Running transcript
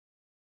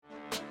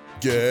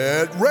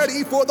Get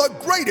ready for the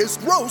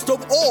greatest roast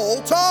of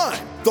all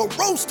time, the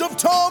Roast of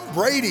Tom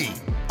Brady,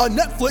 a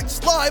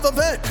Netflix live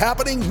event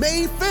happening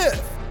May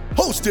 5th.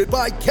 Hosted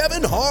by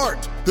Kevin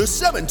Hart, the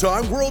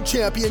 7-time world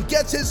champion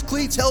gets his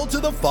cleats held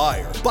to the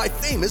fire by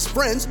famous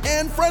friends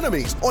and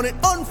frenemies on an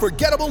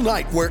unforgettable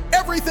night where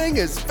everything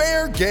is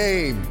fair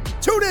game.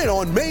 Tune in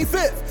on May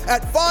 5th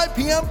at 5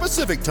 p.m.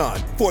 Pacific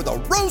time for the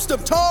Roast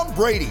of Tom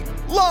Brady,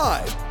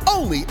 live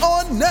only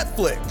on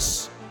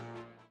Netflix.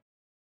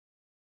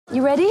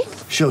 You ready?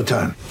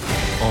 Showtime.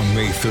 On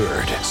May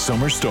 3rd,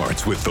 summer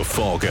starts with The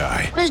Fall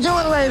Guy. Let's do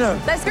it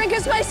later. Let's drink a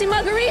spicy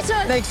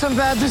margarita. Make some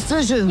bad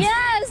decisions.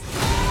 Yes!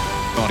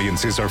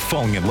 Audiences are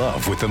falling in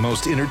love with the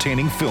most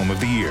entertaining film of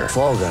the year.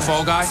 Fall Guy.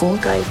 Fall Guy? Fall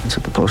Guy. That's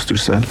what the poster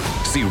said.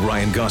 See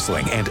Ryan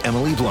Gosling and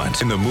Emily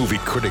Blunt in the movie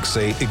critics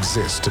say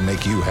exists to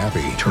make you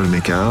happy. Trying to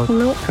make it out?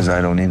 Nope. Because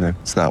I don't either.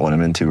 It's not what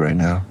I'm into right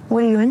now.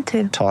 What are you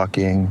into?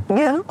 Talking.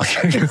 Yeah.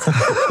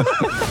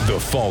 The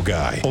Fall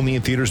Guy. Only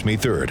in theaters May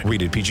 3rd.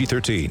 Rated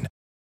PG-13.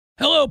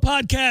 Hello,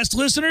 podcast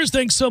listeners.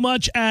 Thanks so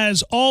much,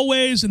 as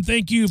always, and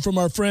thank you from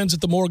our friends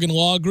at the Morgan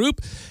Law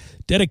Group,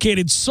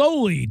 dedicated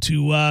solely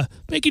to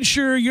making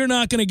sure you're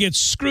not going to get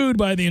screwed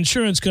by the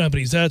insurance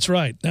companies. That's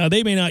right. Now,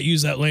 they may not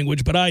use that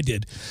language, but I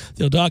did.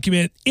 They'll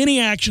document any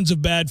actions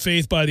of bad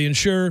faith by the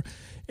insurer,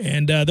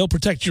 and they'll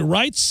protect your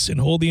rights and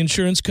hold the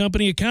insurance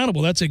company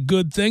accountable. That's a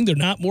good thing. They're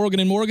not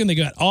Morgan & Morgan. They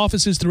got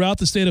offices throughout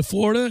the state of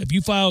Florida. If you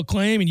file a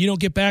claim and you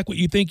don't get back what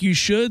you think you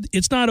should,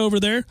 it's not over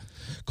there.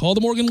 Call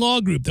the Morgan Law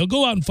Group. They'll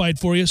go out and fight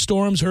for you.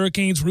 Storms,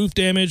 hurricanes, roof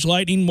damage,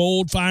 lightning,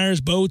 mold, fires,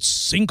 boats,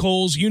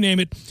 sinkholes, you name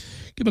it.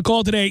 Give them a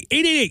call today,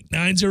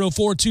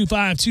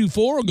 888-904-2524,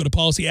 or go to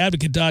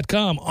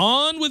policyadvocate.com.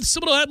 On with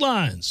Seminole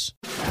Headlines.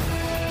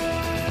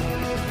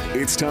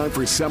 It's time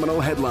for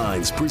Seminole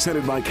Headlines,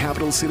 presented by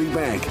Capital City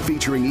Bank,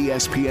 featuring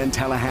ESPN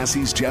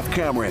Tallahassee's Jeff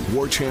Cameron,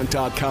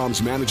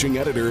 WarChant.com's managing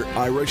editor,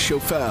 Ira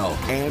Schofel,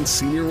 and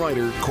senior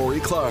writer, Corey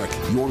Clark.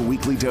 Your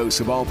weekly dose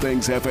of all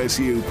things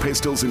FSU,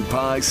 Pistols, and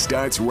Pies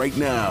starts right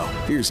now.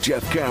 Here's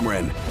Jeff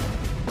Cameron.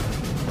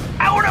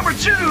 Hour number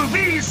 2,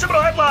 the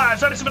Seminole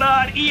Headlines,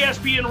 97.9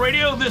 ESPN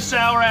Radio. This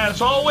hour, as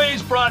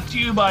always, brought to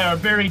you by our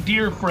very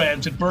dear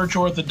friends at Birch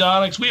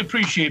Orthodontics. We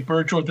appreciate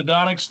Birch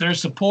Orthodontics, their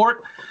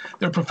support,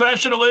 their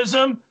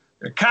professionalism,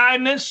 their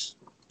kindness,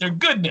 their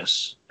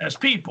goodness as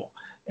people.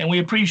 And we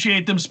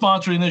appreciate them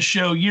sponsoring this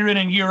show year in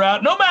and year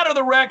out. No matter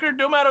the record,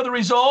 no matter the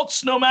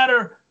results, no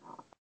matter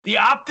the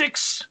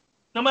optics,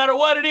 no matter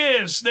what it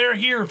is, they're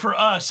here for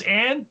us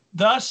and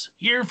thus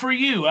here for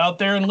you out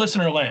there in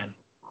listener land.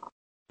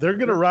 They're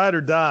going to ride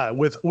or die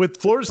with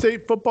Florida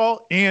State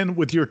football and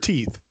with your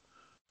teeth.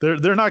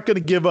 They're not going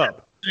to give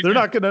up. They're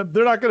not going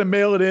to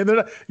mail it in.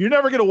 You're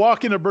never going to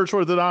walk into Birch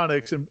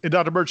Orthodontics and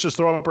Dr. Birch just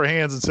throw up her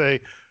hands and say,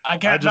 "I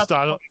just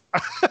thought."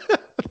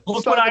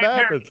 Look what I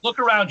inherited. Look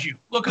around you.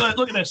 Look at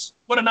this.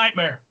 What a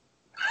nightmare.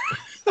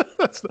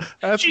 That's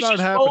not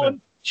happening.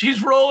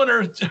 She's rolling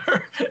her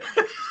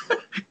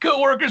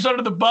co-workers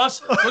under the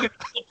bus.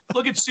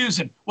 Look at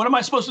Susan. What am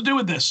I supposed to do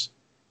with this?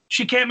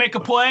 She can't make a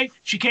play.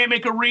 She can't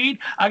make a read.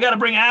 I got to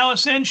bring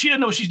Alice in. She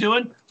doesn't know what she's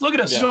doing. Look at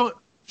us. Yeah.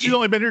 She's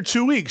only been here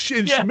 2 weeks.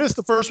 She missed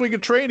the first week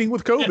of training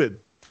with COVID.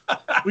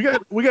 Yeah.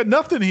 We got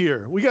nothing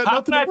here. We got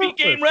nothing. How can I be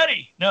game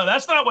ready? No,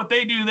 that's not what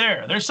they do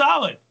there. They're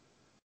solid.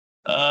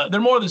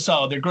 They're more than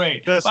solid. They're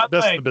great. Best in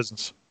the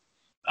business.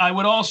 I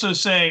would also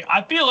say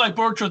I feel like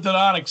Birch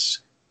Orthodontics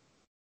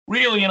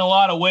really, in a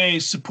lot of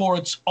ways,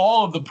 supports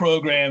all of the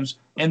programs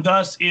and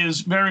thus is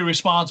very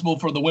responsible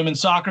for the women's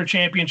soccer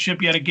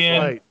championship yet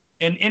again, right,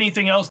 and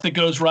anything else that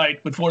goes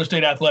right with Florida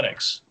State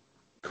athletics.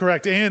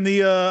 Correct. And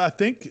I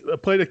think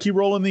played a key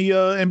role in the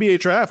NBA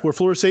draft where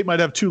Florida State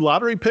might have 2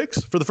 lottery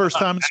picks for the first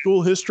time in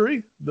school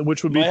history,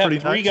 which would be pretty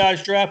nice. 3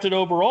 guys drafted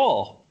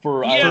overall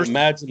for, I would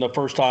imagine, the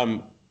first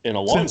time in a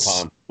long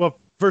time. Well,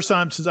 first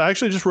time since I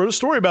actually just wrote a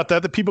story about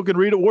that people can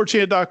read at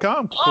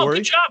warchant.com, Corey. Oh,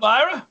 good job,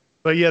 Ira.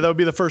 But yeah, that would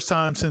be the first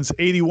time since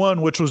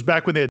 81, which was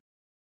back when they had.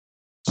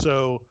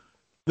 So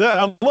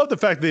I love the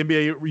fact that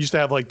the NBA used to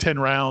have like 10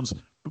 rounds.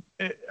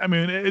 I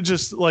mean, it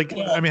just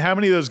how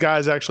many of those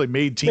guys actually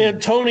made teams?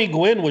 And Tony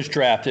Gwynn was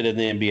drafted in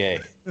the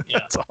NBA. Yeah.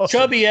 Awesome.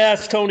 Chubby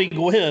ass Tony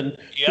Gwynn,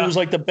 who was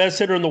like the best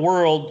hitter in the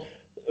world.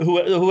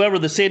 Whoever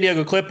the San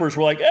Diego Clippers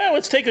were like,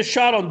 let's take a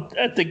shot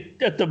at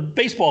the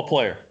baseball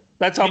player.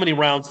 That's how many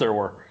rounds there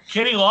were.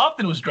 Kenny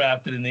Lofton was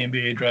drafted in the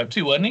NBA draft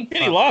too, wasn't he?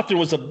 Kenny Lofton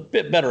was a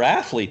bit better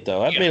athlete,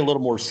 though. That made a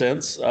little more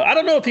sense. I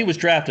don't know if he was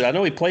drafted. I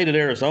know he played at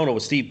Arizona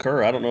with Steve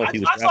Kerr. I don't know if he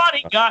was drafted. I thought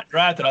he got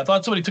drafted. I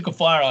thought somebody took a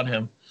flyer on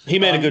him. He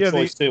made a good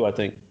choice, too, I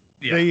think.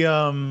 Yeah.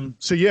 I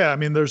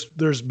mean,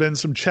 there's been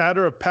some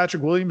chatter of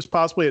Patrick Williams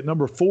possibly at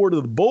number 4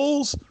 to the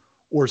Bulls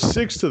or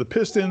 6 to the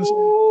Pistons.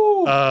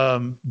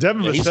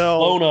 Devin Vassell. He's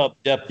flown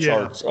up depth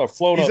charts, or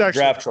flown up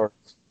draft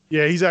charts.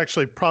 Yeah, he's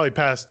actually probably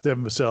past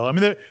Devin Vassell. I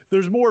mean,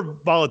 there's more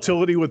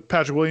volatility with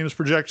Patrick Williams'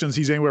 projections.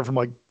 He's anywhere from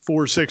like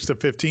 4-6 to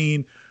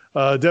 15.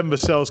 Devin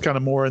Vassell is kind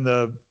of more in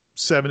the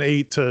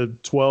 7-8 to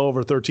 12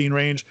 or 13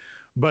 range.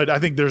 But I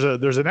think there's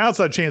an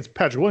outside chance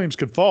Patrick Williams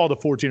could fall to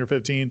 14 or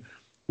 15.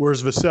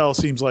 whereas Vassell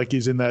seems like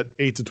he's in that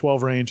 8 to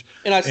 12 range.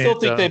 And I still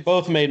think they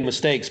both made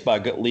mistakes by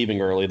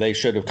leaving early. They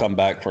should have come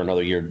back for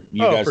another year.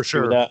 You guys for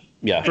sure. With that?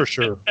 Yeah, for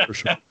sure.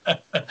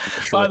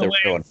 By the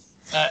way,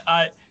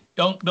 I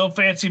don't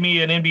fancy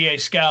me an NBA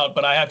scout,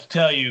 but I have to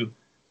tell you,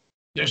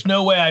 there's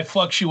no way I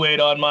fluctuate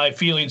on my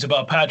feelings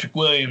about Patrick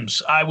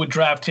Williams. I would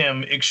draft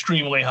him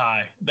extremely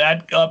high.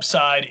 That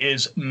upside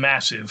is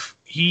massive.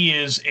 He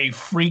is a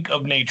freak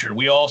of nature.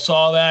 We all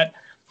saw that.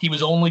 He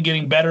was only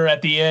getting better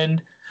at the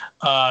end.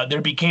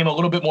 There became a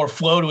little bit more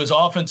flow to his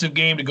offensive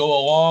game to go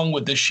along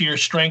with the sheer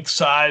strength,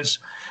 size,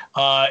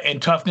 and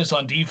toughness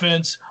on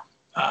defense.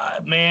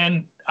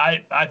 Man,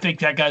 I think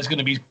that guy's going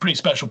to be a pretty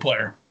special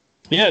player.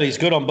 Yeah, he's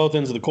good on both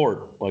ends of the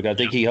court. Like, I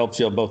think he helps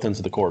you on both ends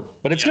of the court.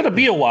 But it's going to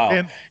be a while.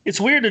 And it's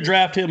weird to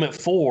draft him at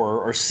 4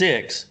 or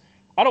 6.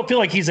 I don't feel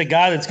like he's a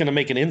guy that's going to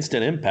make an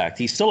instant impact.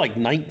 He's still like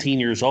 19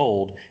 years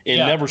old and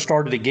never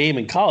started a game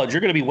in college.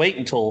 You're going to be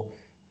waiting until,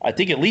 I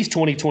think, at least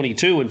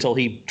 2022 until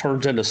he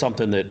turns into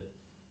something that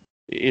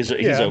he's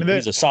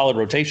a solid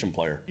rotation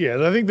player.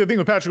 Yeah, I think the thing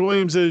with Patrick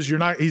Williams is he's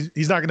not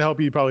going to help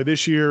you probably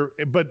this year,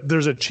 but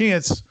there's a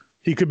chance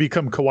he could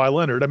become Kawhi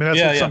Leonard. I mean, that's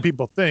what some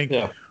people think.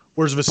 Yeah.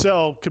 Whereas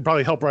Vassell could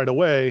probably help right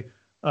away,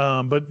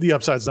 but the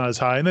upside's not as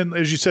high. And then,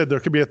 as you said, there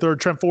could be a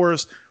third Trent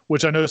Forrest,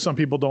 which I know some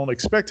people don't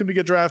expect him to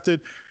get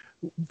drafted.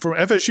 From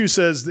FSU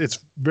says it's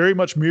very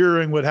much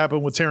mirroring what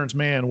happened with Terrence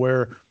Mann,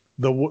 where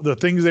the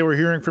things they were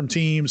hearing from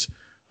teams,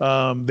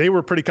 they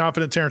were pretty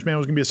confident Terrence Mann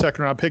was going to be a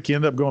second-round pick. He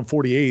ended up going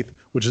 48th,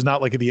 which is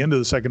not like at the end of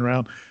the second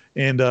round.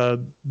 And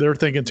they're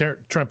thinking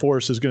Trent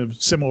Forrest is going to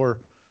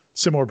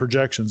similar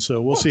projections.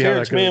 So we'll see how that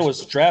goes. Terrence Mann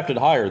was drafted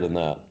higher than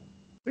that.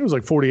 It was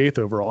like 48th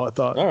overall, I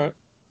thought. All right.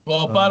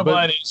 Well, bottom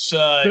line is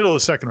middle of the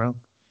second round.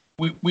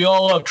 We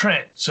all love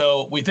Trent,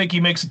 so we think he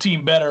makes the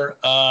team better.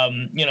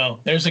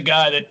 There's a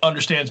guy that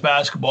understands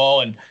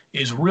basketball and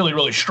is really,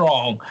 really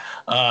strong.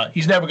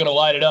 He's never going to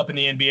light it up in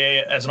the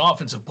NBA as an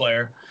offensive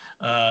player,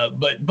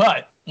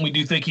 but we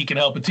do think he can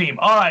help a team.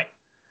 All right,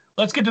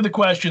 let's get to the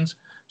questions.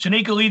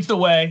 Shanika leads the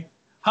way.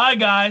 Hi,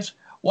 guys.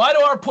 Why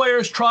do our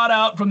players trot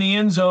out from the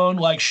end zone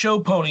like show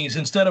ponies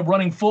instead of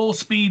running full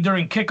speed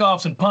during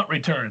kickoffs and punt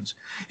returns?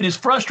 It is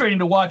frustrating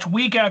to watch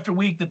week after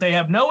week that they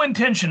have no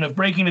intention of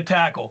breaking a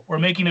tackle or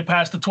making it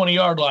past the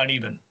 20-yard line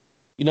even.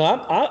 You know,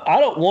 I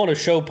don't want a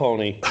show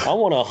pony. I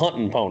want a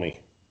hunting pony.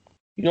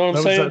 You know what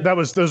I'm saying?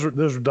 Those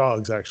were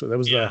dogs, actually. That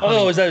was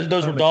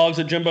those were dogs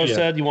that Jimbo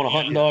said? You want a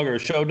hunting dog or a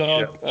show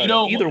dog?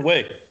 Yeah. Either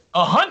way.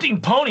 A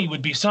hunting pony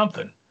would be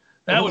something.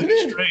 That would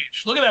be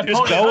strange. Look at that just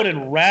pony. Just going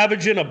and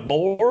ravaging a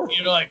boar.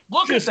 You're like,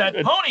 look at that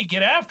pony.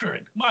 Get after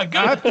it. My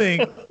God. I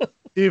think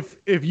if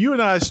you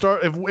and I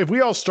if we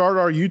all start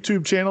our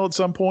YouTube channel at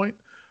some point,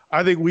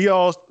 I think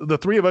the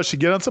three of us should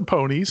get on some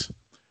ponies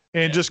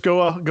and just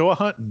go a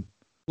hunting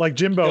like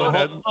Jimbo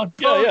had.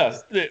 Yeah.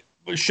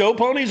 Show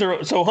ponies or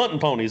hunting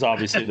ponies,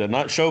 obviously. They're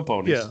not show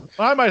ponies. Yeah,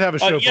 I might have a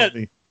show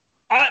pony.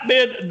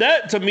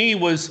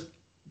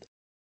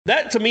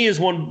 That to me has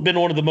been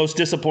one of the most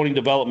disappointing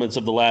developments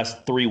of the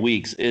last 3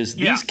 weeks is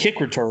these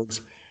kick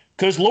returns,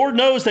 because Lord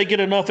knows they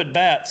get enough at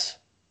bats.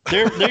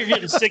 They're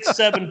getting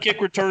 6-7 kick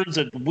returns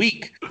a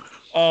week.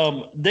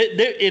 And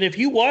if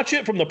you watch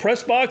it from the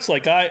press box,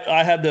 like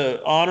I had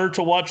the honor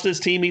to watch this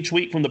team each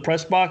week from the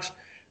press box,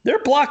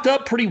 they're blocked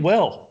up pretty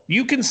well.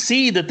 You can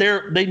see that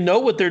they know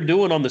what they're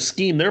doing on the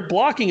scheme. They're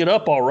blocking it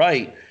up all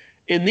right,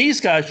 and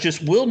these guys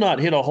just will not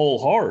hit a hole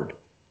hard.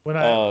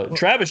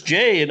 Travis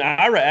Jay and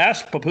Ira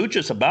asked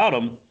Papuchis about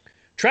him.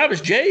 Travis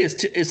Jay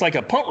is like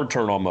a punt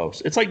return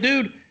almost. It's like,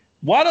 dude,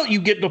 why don't you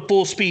get to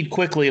full speed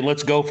quickly and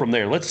let's go from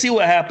there? Let's see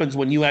what happens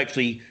when you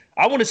actually –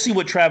 I want to see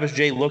what Travis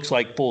Jay looks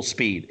like full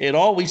speed. And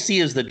all we see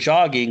is the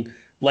jogging.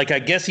 Like, I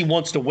guess he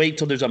wants to wait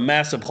till there's a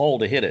massive hole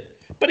to hit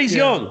it. But he's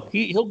young.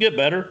 He'll get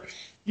better.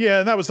 Yeah,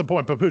 and that was the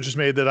point Papuchis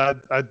made that I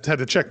had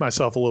to check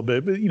myself a little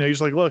bit. But,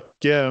 he's like, look,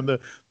 the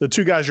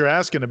two guys you're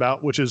asking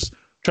about, which is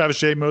Travis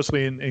Jay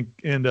mostly and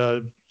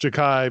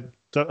Ja'Kai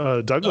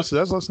Douglas.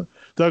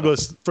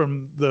 Douglas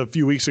from the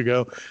few weeks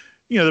ago.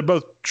 They're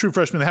both true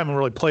freshmen that haven't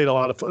really played a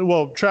lot of –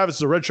 well, Travis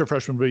is a redshirt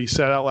freshman, but he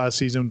sat out last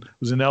season,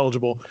 was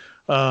ineligible.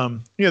 They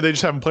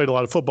just haven't played a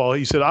lot of football.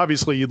 He said,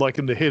 obviously, you'd like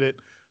him to hit it.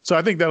 So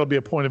I think that'll be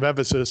a point of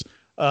emphasis.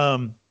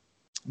 The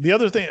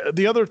other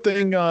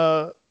thing,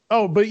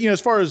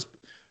 as far as –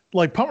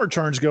 like punt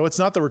returns go, it's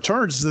not the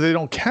returns, it's that they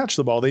don't catch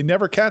the ball. They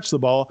never catch the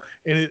ball,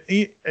 and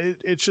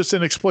it's just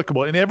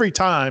inexplicable. And every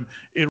time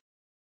it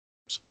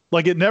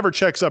never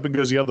checks up and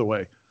goes the other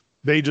way.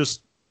 They're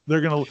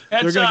gonna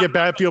get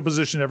bad field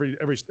position every.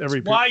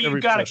 Why you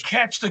got to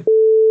catch the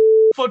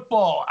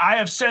football? I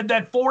have said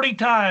that 40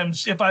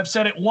 times. If I've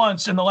said it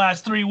once in the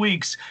last 3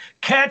 weeks,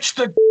 catch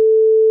the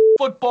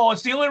football.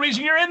 It's the only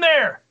reason you're in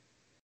there.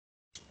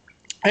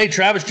 Hey,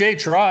 Travis Jay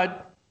tried.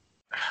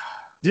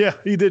 Yeah,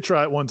 he did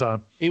try it one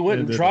time. He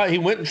went and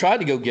tried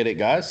to go get it,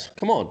 guys.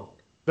 Come on.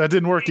 That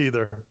didn't work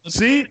either.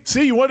 See,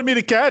 you wanted me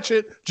to catch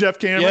it, Jeff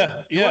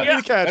Cameron.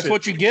 Yeah. That's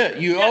what you get.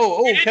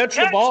 Catch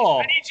the ball.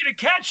 I need you to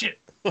catch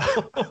it.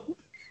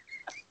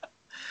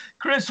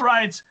 Chris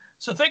writes,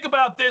 So think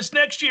about this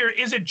next year.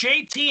 Is it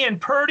JT and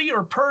Purdy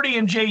or Purdy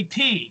and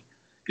JT?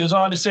 Goes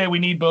on to say we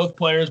need both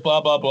players, blah,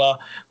 blah, blah.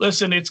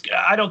 Listen,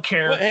 I don't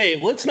care. Well, hey,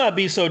 let's not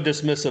be so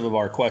dismissive of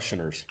our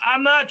questioners.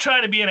 I'm not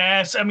trying to be an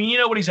ass. I mean, you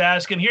know what he's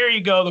asking. Here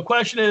you go. The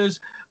question is,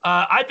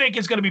 I think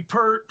it's going to be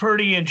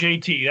Purdy and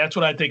JT. That's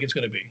what I think it's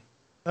going to be.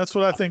 That's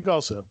what I think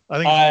also.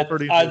 I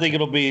think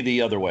it'll be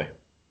the other way.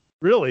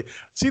 Really?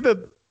 See,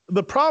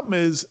 the problem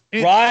is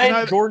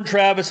Jordan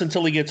Travis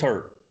until he gets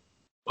hurt.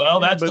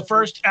 Well, that's the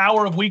first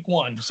hour of week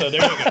 1. So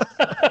there you go.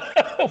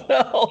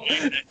 Well,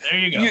 there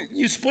you go.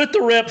 You split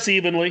the reps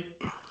evenly,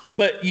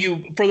 but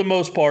for the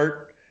most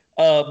part.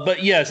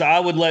 But yes, I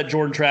would let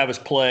Jordan Travis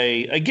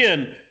play.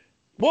 Again,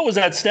 what was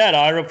that stat,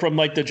 Ira, from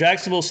like the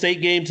Jacksonville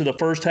State game to the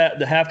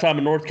halftime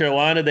in North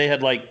Carolina?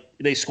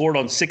 They scored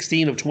on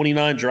 16 of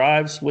 29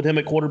 drives with him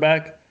at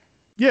quarterback.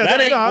 Yeah,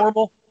 that ain't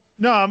normal.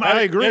 No,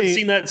 I agree. I haven't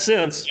seen that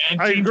since.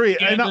 I agree.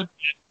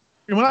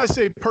 And when I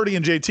say Purdy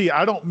and JT,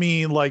 I don't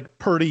mean like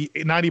Purdy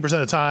 90% of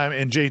the time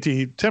and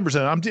JT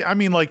 10%. I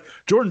mean like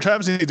Jordan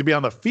Travis needs to be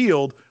on the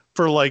field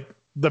for like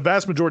the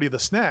vast majority of the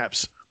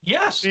snaps.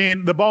 Yes.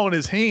 And the ball in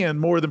his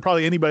hand more than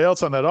probably anybody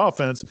else on that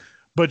offense,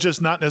 but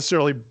just not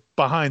necessarily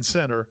behind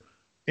center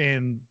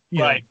and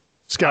know,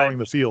 scouring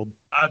the field.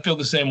 I feel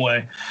the same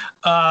way.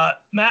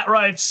 Matt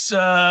writes,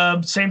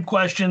 same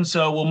question,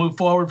 so we'll move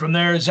forward from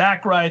there.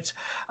 Zach writes,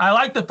 I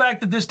like the fact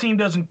that this team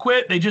doesn't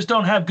quit. They just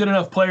don't have good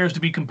enough players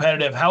to be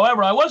competitive.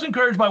 However, I was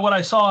encouraged by what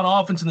I saw on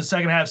offense in the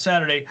second half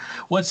Saturday.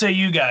 What say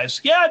you guys?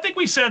 Yeah, I think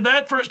we said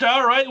that first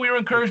hour, right? We were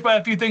encouraged by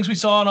a few things we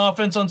saw on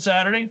offense on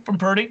Saturday from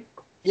Purdy.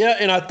 Yeah,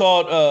 and I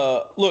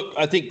thought,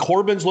 I think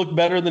Corbin's looked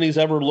better than he's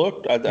ever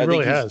looked. I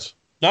really think has.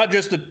 Not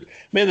just the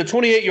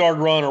 28-yard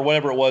run or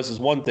whatever it was is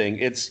one thing.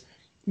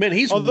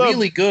 He's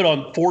really good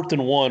on 4th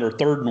and 1 or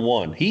 3rd and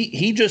 1.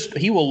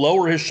 He will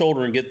lower his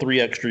shoulder and get 3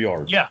 extra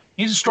yards. Yeah,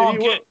 he's a strong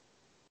kid.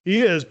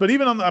 He is, but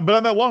even on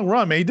that long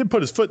run, man, he did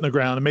put his foot in the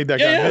ground and made that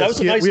guy miss. That was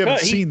a nice we cut.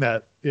 haven't seen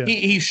that. Yeah.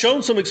 He's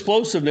shown some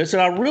explosiveness,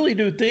 and I really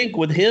do think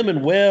with him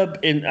and Webb,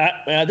 and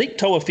I think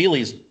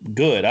Toafili's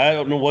good. I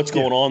don't know what's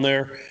going on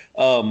there.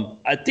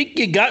 I think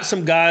you got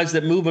some guys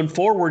that moving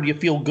forward you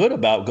feel good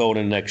about going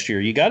in next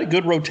year. You got a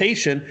good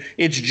rotation.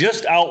 It's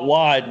just out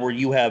wide where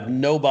you have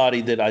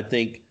nobody that I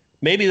think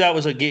maybe that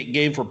was a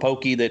game for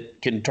Pokey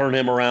that can turn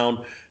him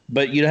around,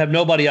 but you have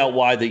nobody out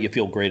wide that you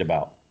feel great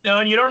about. No,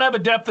 and you don't have a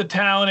depth of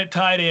talent at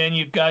tight end.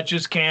 You've got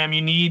just Cam.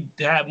 You need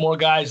to have more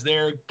guys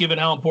there, given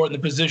how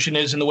important the position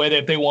is and the way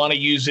that they want to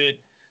use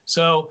it.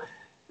 So,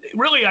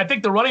 really, I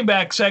think the running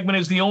back segment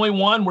is the only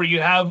one where you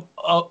have,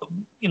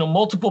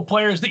 multiple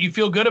players that you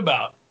feel good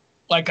about.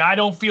 Like, I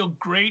don't feel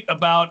great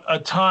about a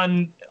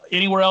ton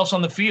anywhere else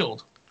on the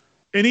field.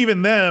 And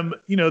even them,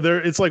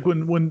 it's like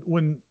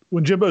when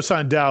Jimbo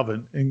signed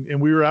Dalvin and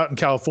we were out in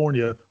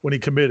California when he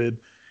committed,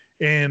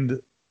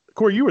 and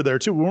Corey, you were there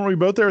too. Weren't we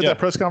both there at that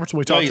press conference when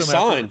we talked to him? He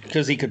signed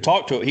because he could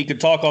talk to it. He could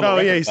talk on the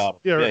record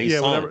about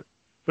it. Whatever.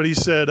 But he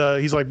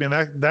said, he's like,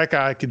 man, that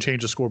guy can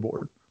change the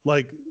scoreboard.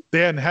 Like, they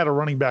hadn't had a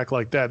running back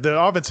like that. The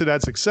offense had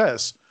had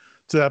success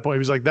to that point. He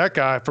was like, that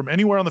guy from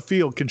anywhere on the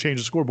field can change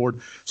the scoreboard.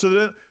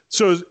 So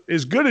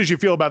as good as you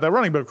feel about that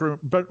running back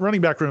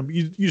room,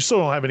 you still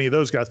don't have any of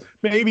those guys.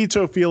 Maybe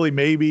Toafili,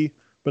 maybe.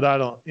 But I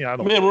don't.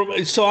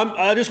 So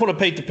I just want to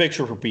paint the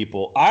picture for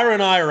people. Ira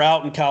and I are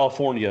out in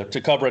California to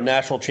cover a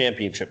national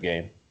championship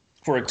game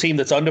for a team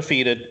that's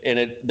undefeated,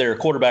 and their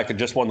quarterback had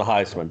just won the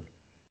Heisman.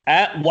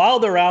 While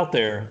they're out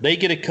there, they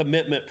get a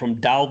commitment from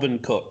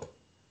Dalvin Cook.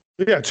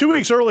 Yeah, 2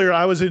 weeks earlier,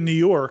 I was in New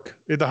York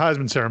at the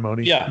Heisman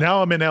ceremony. Yeah.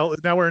 Now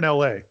we're in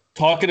L.A.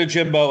 Talking to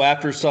Jimbo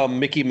after some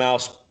Mickey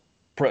Mouse,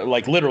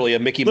 literally a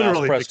Mickey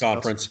Mouse press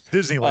conference.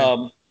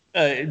 Disneyland.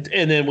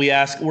 And then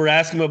we're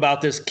asking him about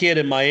this kid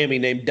in Miami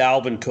named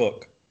Dalvin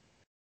Cook.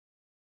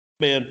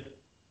 Man,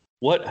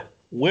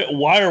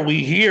 why are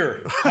we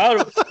here?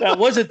 That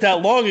wasn't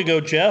that long ago,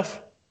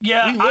 Jeff.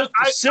 Yeah,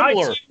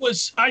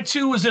 I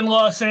too was in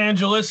Los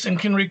Angeles and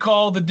can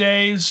recall the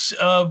days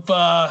of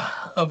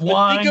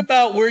wine. Think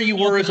about where you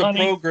were as a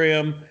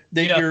program.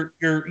 That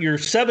you're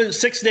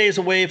 6 days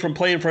away from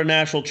playing for a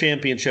national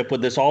championship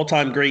with this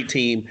all-time great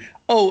team.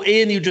 Oh,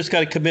 and you just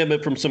got a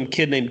commitment from some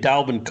kid named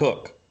Dalvin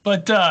Cook.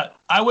 But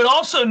I would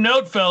also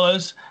note,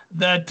 fellas,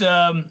 that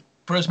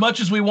for as much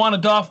as we want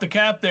to doff the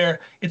cap there,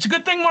 it's a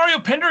good thing Mario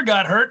Pinder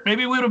got hurt.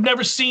 Maybe we would have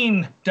never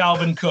seen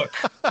Dalvin Cook.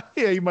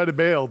 Yeah, he might have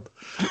bailed.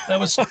 It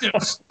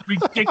was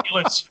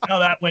ridiculous how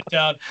that went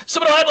down.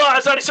 Seminole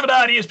Headlines,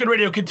 97.9 ESPN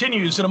Radio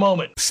continues in a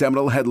moment.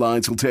 Seminole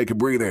Headlines will take a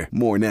breather.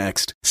 More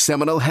next.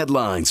 Seminole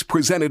Headlines,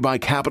 presented by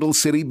Capital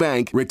City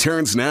Bank,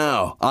 returns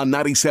now on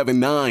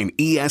 97.9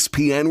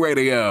 ESPN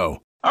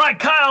Radio. All right,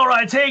 Kyle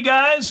writes, hey,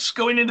 guys,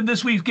 going into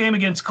this week's game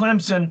against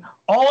Clemson,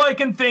 all I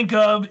can think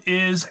of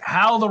is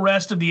how the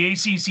rest of the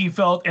ACC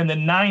felt in the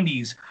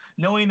 90s,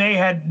 knowing they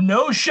had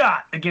no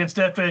shot against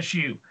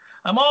FSU.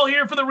 I'm all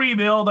here for the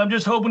rebuild. I'm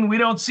just hoping we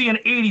don't see an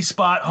 80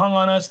 spot hung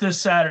on us this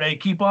Saturday.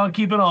 Keep on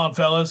keeping on,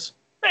 fellas.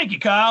 Thank you,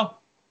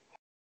 Kyle.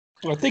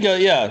 I think,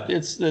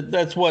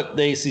 that's what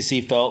the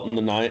ACC felt in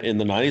the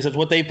 90s. That's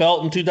what they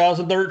felt in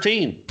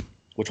 2013.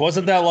 which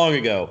wasn't that long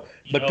ago,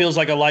 but feels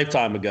like a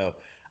lifetime ago.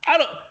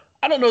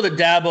 I don't know that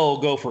Dabo will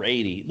go for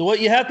 80. What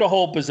you have to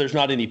hope is there's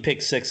not any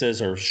pick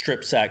sixes or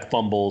strip sack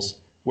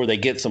fumbles where they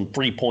get some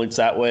free points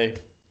that way.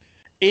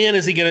 And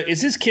is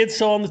his kid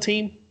still on the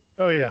team?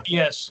 Oh yeah.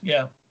 Yes,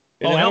 yeah.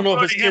 And I don't know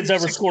if his kid's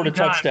ever scored a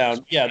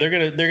touchdown. Yeah, they're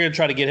gonna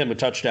try to get him a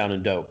touchdown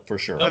in dope for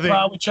sure. They'll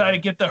probably try to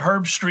get the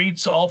Herb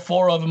Streets, all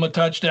 4 of them, a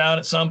touchdown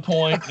at some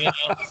point. You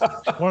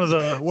know? one of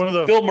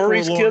the Bill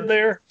Murray's kid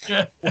there.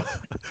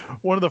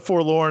 One of the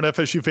forlorn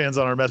FSU fans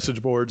on our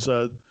message boards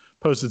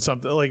posted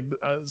something like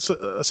I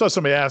saw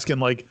somebody asking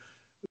like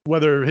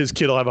whether his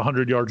kid will have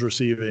 100 yards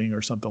receiving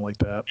or something like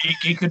that.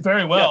 He could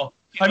very well.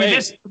 Yeah. I mean,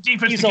 this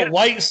defense. He's a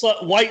white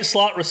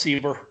slot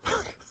receiver.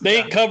 They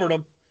ain't covered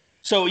him.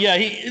 So yeah,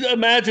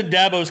 imagine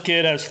Dabo's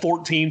kid has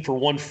 14 for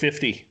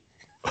 150.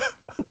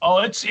 Oh,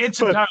 it's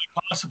entirely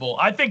possible.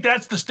 I think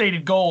that's the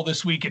stated goal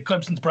this week at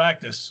Clemson's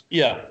practice.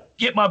 Yeah,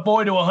 get my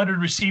boy to 100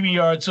 receiving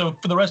yards, so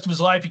for the rest of his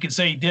life he can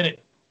say he did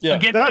it. Yeah,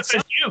 against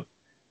FSU.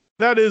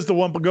 That is the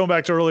one. But going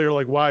back to earlier,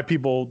 like why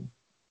people,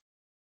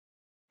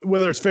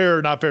 whether it's fair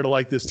or not fair to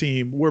like this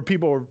team, where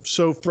people are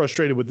so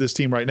frustrated with this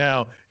team right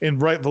now,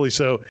 and rightfully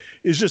so,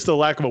 is just the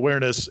lack of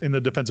awareness in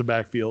the defensive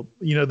backfield.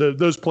 You know,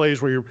 those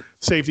plays where your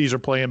safeties are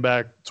playing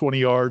back 20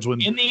 yards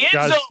when in the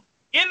end zone.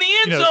 In the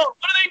end zone, what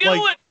are they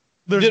doing? Like,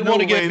 didn't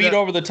want to get beat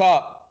over the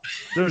top.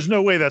 There's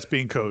no way that's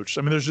being coached.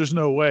 I mean, there's just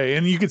no way.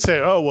 And you could say,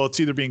 oh, well, it's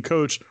either being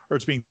coached or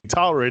it's being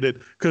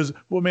tolerated because,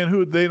 well,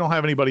 man, they don't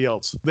have anybody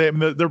else.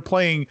 They're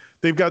playing.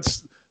 They've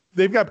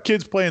got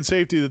kids playing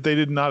safety that they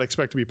did not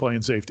expect to be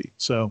playing safety.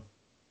 So,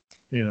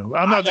 you know,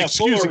 I'm not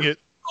excusing it.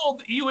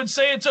 You would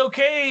say it's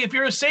okay if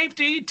you're a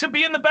safety to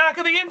be in the back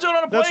of the end zone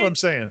on a play. That's what I'm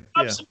saying.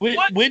 Yeah.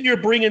 When you're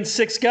bringing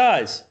 6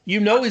 guys, you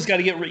know he's got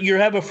to get. You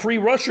have a free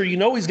rusher. You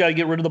know he's got to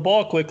get rid of the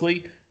ball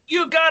quickly.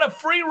 You've got a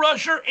free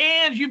rusher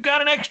and you've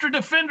got an extra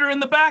defender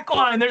in the back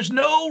line. There's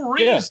no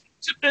reason.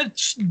 Yeah.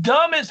 It's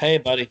dumb as. Hey,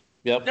 buddy.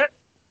 Yep.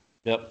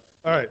 Yep.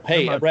 All right.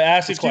 Hey,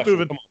 ask a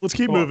question. Let's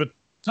keep moving.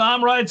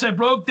 Tom writes, I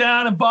broke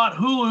down and bought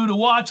Hulu to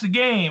watch the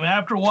game.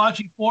 After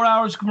watching 4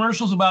 hours of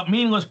commercials about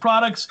meaningless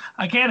products,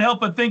 I can't help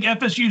but think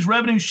FSU's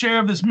revenue share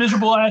of this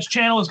miserable-ass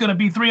channel is going to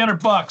be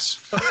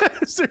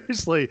 $300.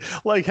 Seriously,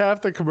 like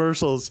half the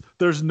commercials,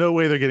 there's no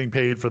way they're getting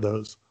paid for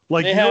those.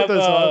 Like they have,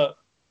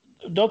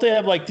 don't they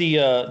have like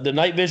the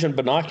night vision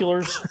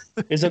binoculars?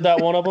 Isn't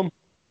that one of them?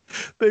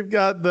 They've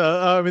got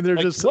the. They're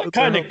like, just. What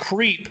kind of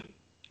creep?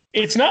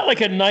 It's not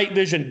like a night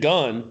vision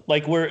gun,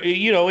 like where,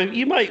 you know,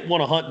 you might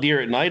want to hunt deer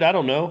at night. I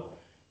don't know.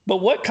 But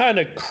what kind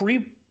of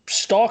creep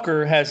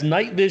stalker has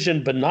night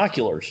vision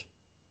binoculars?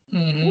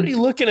 Mm-hmm. What are you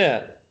looking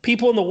at?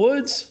 People in the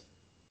woods?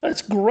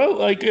 That's gross.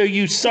 Like, are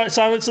you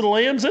Silence of the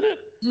Lambs in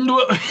it?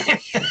 What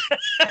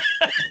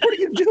are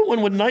you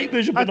doing with night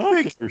vision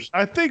binoculars?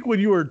 I think when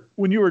you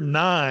were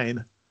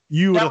 9,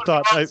 you would have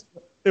thought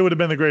it would have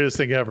been the greatest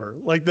thing ever.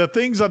 Like the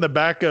things on the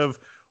back of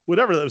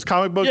whatever those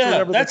comic books, or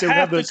whatever. That's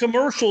half the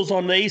commercials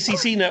on the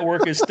ACC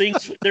network is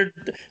things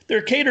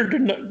they're catered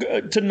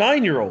to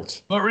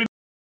 9-year-olds. But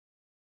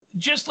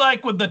just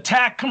like with the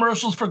TAC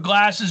commercials for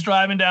glasses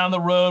driving down the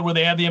road where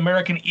they have the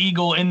American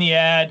Eagle in the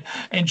ad,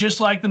 and just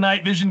like the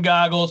night vision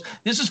goggles,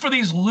 this is for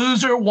these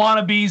loser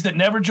wannabes that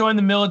never joined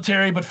the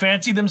military but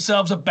fancy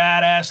themselves a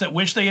badass that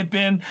wish they had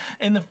been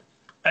in the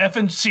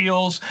effing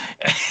SEALs,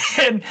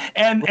 and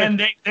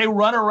they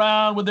run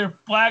around with their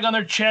flag on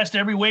their chest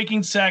every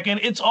waking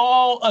second. It's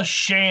all a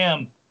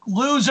sham.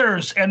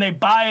 Losers, and they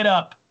buy it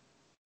up.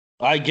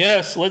 I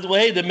guess.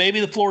 Then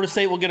maybe the Florida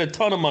State will get a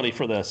ton of money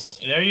for this.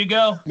 There you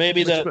go.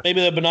 Maybe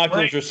the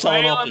binoculars are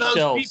selling off the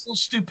shelves.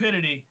 People's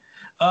stupidity.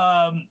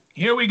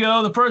 Here we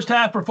go. The first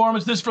half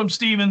performance, this from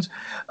Stevens,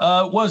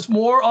 was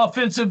more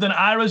offensive than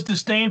Ira's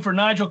disdain for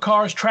Nigel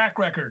Carr's track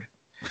record.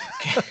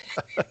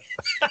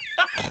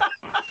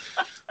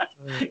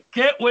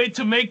 Can't wait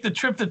to make the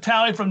trip to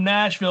Tally from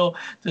Nashville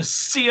to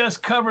see us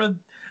cover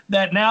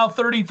that now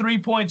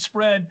 33-point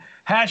spread.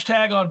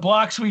 Hashtag on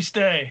blocks we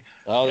stay.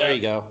 Oh, there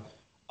you go.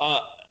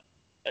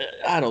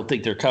 I don't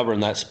think they're covering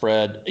that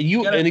spread.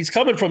 And he's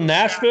coming from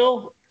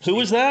Nashville. Who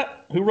was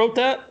that? Who wrote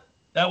that?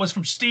 That was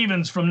from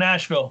Stevens from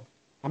Nashville.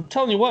 I'm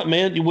telling you what,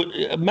 man. You would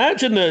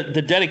imagine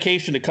the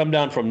dedication to come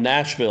down from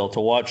Nashville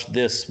to watch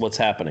this. What's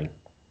happening?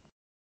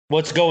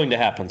 What's going to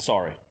happen?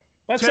 Sorry.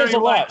 That says a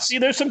lot. See,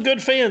 there's some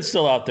good fans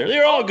still out there.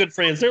 They're all good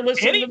fans. They're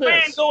listening to this.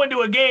 Any fan going to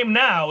a game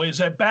now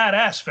is a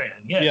badass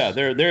fan. Yes. Yeah,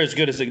 they're as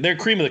good as they're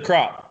cream of the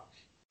crop.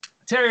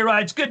 Terry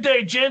writes, good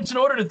day, gents. In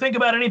order to think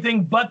about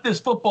anything but this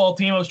football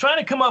team, I was trying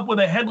to come up with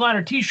a headline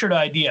or T-shirt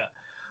idea.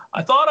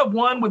 I thought of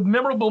one with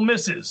memorable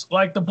misses,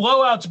 like the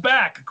blowout's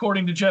back,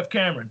 according to Jeff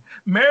Cameron.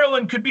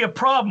 Maryland could be a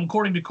problem,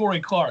 according to Corey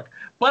Clark.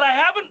 But I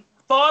haven't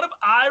thought of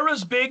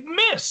Ira's big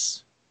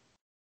miss.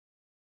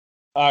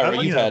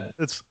 Ira, you've had...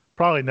 It's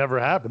probably never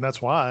happened.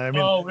 That's why. I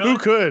mean, really?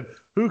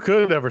 Who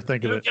could ever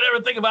think of it? Who could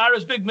ever think of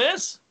Ira's big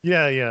miss?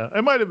 Yeah.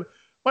 It might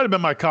have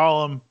been my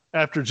column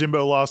after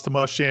Jimbo lost to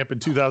Muschamp in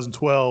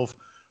 2012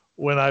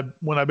 when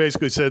I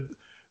basically said,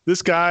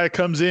 this guy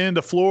comes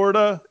into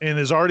Florida and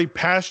has already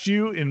passed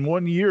you in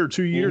 1 year or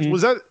 2 years. Mm-hmm.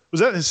 Was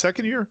that his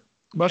second year?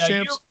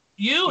 Muschamps.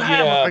 You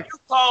have a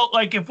call,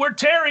 like if we're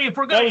Terry, if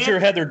we're going to. That was your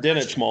Heather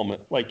Dinich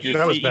moment. Like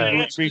that was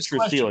bad. Reach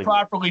your ceiling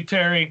properly,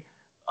 Terry.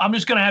 I'm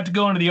just going to have to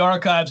go into the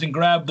archives and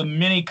grab the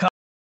mini copy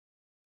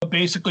that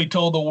basically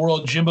told the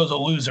world Jimbo's a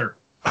loser.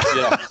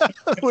 Yeah.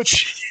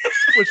 which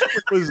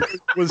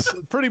was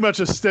pretty much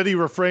a steady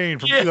refrain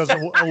from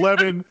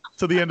 2011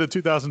 to the end of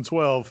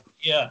 2012.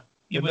 Yeah.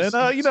 And then,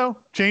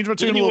 change my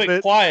tune a little bit.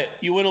 bit. Quiet.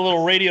 You went a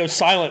little radio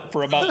silent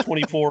for about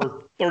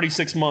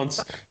 36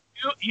 months.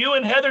 You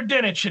and Heather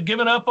Dinich had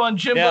given up on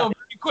Jimbo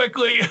very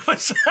quickly.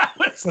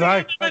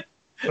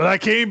 But I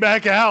came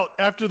back out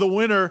after the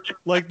winter,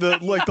 like the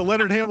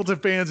Leonard Hamilton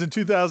fans in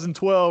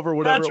 2012 or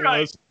whatever it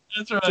was.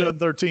 That's right.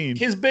 2013.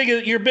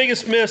 Your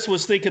biggest miss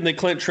was thinking that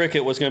Clint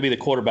Trickett was going to be the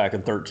quarterback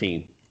in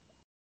 13.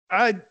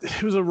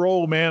 It was a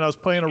role, man. I was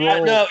playing a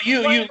role. No,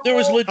 there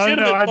was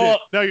legitimate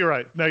thought. No, you're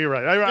right.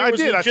 I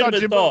did. I thought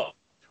Jimbo.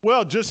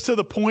 Well, just to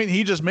the point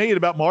he just made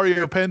about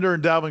Mario Pender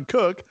and Dalvin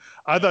Cook,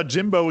 I thought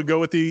Jimbo would go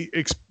with the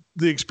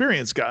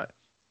experienced guy.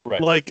 Right.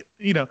 Like,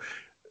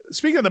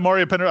 speaking of the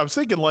Mario Pender, I was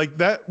thinking like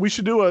that we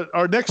should do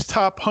our next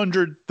top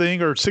 100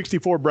 thing or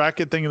 64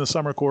 bracket thing in the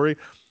summer, Corey,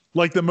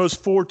 like the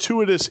most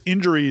fortuitous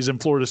injuries in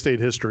Florida State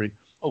history.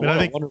 Oh, and I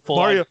think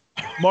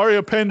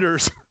Mario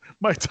Pender's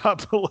my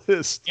top of the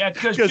list. Yeah,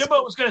 because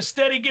Jimbo was going to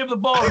steady give the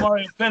ball to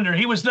Mario Pender.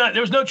 He was not. There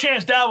was no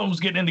chance Dalvin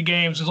was getting into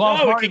games as long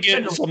as Mario could get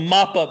Pender some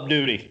mop-up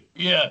duty.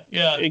 Yeah.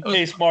 In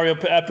case Mario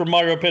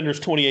Pender's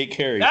 28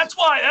 carries. That's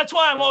why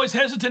I'm always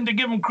hesitant to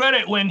give him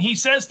credit when he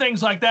says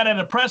things like that at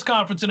a press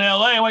conference in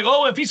L.A. I'm like,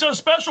 if he's so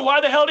special,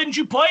 why the hell didn't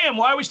you play him?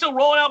 Why are we still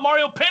rolling out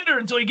Mario Pender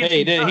until he gets?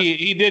 He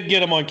did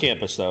get him on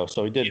campus though,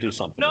 so he did do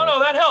something. No,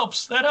 that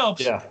helps.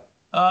 Yeah.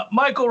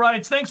 Michael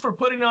writes, thanks for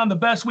putting on the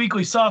best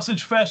weekly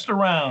sausage fest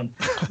around.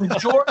 With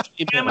Georgia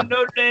and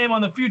Notre Dame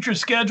on the future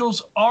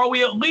schedules, are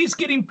we at least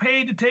getting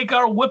paid to take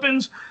our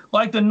whippings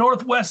like the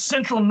Northwest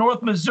Central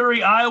North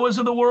Missouri Iowas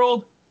of the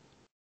world?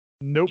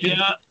 Nope.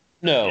 Yeah.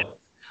 No.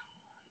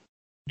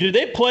 Do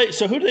they play?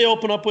 So who do they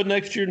open up with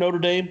next year? Notre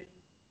Dame?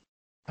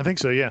 I think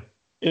so, yeah.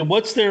 And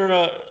what's their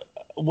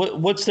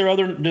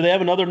other? Do they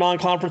have another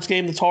non-conference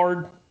game that's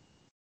hard?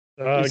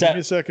 Give me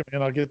a second,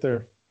 man. I'll get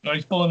there. Oh,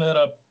 he's pulling that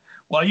up.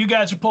 While you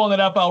guys are pulling that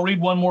up, I'll read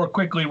one more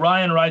quickly.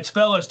 Ryan writes,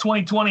 fellas,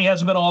 2020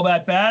 hasn't been all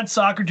that bad.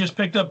 Soccer just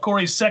picked up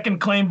Corey's second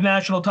claimed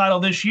national title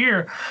this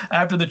year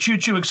after the Choo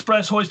Choo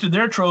Express hoisted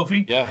their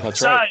trophy. Yeah, that's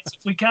Besides, right.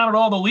 If we counted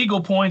all the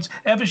legal points,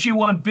 FSU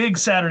won big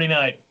Saturday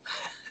night.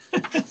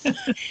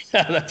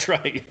 Yeah, that's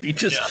right.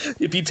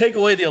 If you take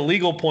away the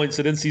illegal points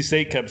that NC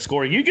State kept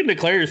scoring, you can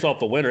declare yourself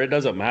the winner. It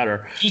doesn't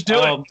matter. Just do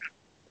it.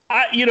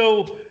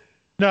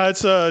 No,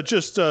 it's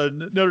just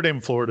Notre Dame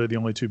and Florida, the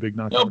only two big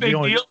knockouts. No big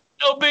deal.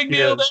 No big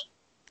deal.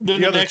 The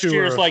next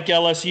year is like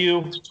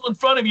LSU. It's in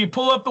front of you.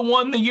 Pull up the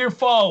one the year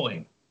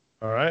following.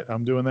 All right,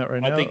 I'm doing that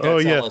right now. I think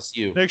that's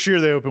LSU. Next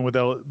year they open with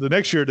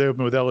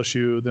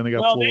LSU. Then they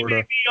got Florida. They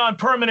may be on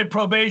permanent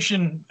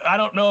probation. I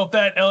don't know if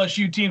that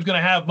LSU team's going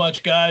to have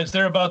much, guys.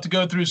 They're about to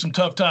go through some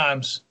tough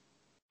times.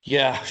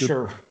 Yeah,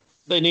 sure.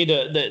 They need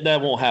to.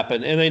 That won't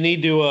happen, and they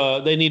need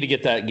to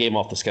get that game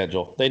off the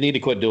schedule. They need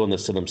to quit doing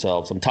this to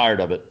themselves. I'm tired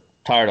of it.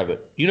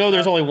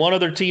 There's only one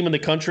other team in the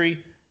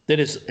country that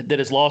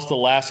has lost the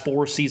last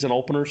 4 season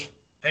openers.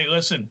 Hey,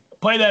 listen,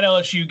 play that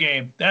LSU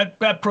game.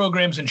 That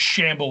program's in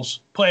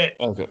shambles. Play it.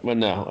 Okay, but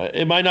no,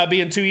 it might not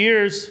be in 2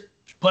 years.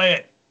 Play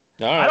it.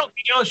 All right. I don't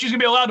think LSU's gonna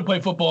be allowed to play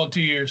football in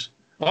 2 years.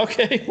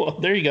 Okay, well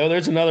there you go.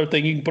 There's another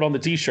thing you can put on the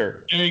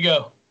T-shirt. There you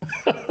go.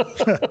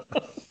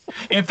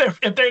 If they're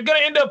going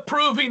to end up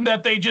proving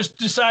that they just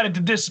decided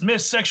to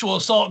dismiss sexual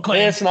assault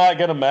claims, it's not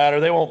going to matter.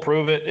 They won't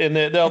prove it, and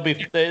they'll be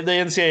the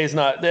NCAA is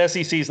not, the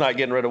SEC is not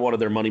getting rid of one of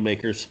their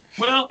moneymakers.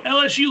 Well,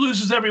 LSU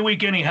loses every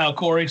week anyhow,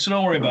 Corey. So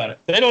don't worry about it.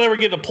 They don't ever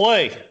get to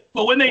play.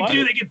 But when they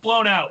do, they get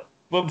blown out.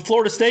 But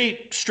Florida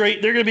State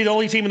they're going to be the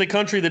only team in the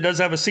country that does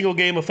have a single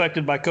game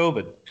affected by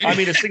COVID. I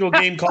mean, a single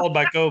game called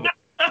by COVID.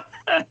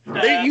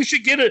 You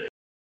should get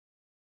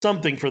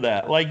something for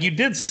that. Like you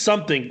did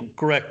something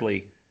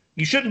correctly.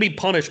 You shouldn't be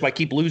punished by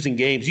keep losing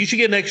games. You should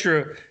get an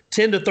extra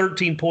 10 to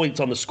 13 points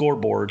on the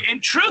scoreboard.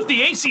 In truth,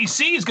 the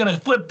ACC is going to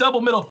flip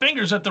double middle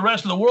fingers at the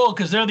rest of the world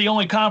because they're the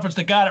only conference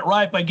that got it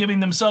right by giving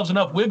themselves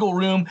enough wiggle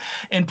room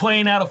and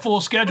playing out a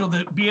full schedule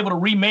to be able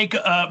to make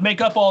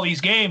up all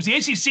these games. The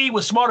ACC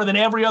was smarter than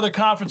every other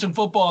conference in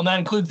football, and that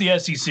includes the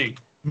SEC.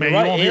 Man,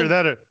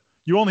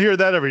 you won't hear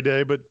that every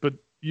day, but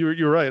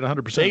you're right,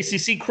 100%.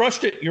 The ACC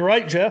crushed it. You're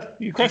right, Jeff.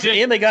 You crushed it,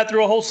 and they got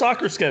through a whole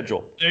soccer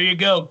schedule. There you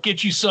go.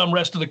 Get you some,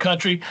 rest of the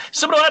country.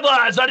 Seminole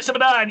Headlines,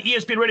 97.9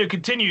 ESPN Radio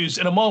continues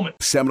in a moment.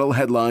 Seminole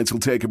Headlines will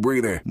take a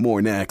breather.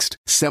 More next.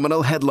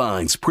 Seminole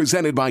Headlines,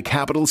 presented by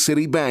Capital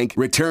City Bank,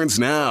 returns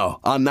now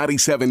on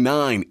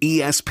 97.9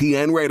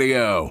 ESPN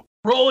Radio.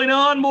 Rolling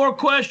on, more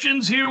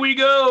questions. Here we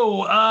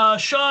go.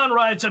 Sean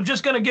writes, I'm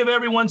just going to give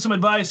everyone some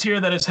advice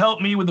here that has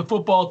helped me with the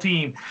football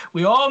team.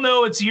 We all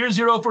know it's year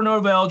 0 for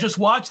Norvell. Just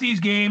watch these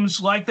games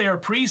like they are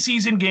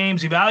preseason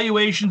games,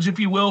 evaluations, if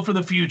you will, for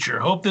the future.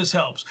 Hope this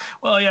helps.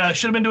 Well, yeah, I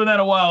should have been doing that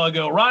a while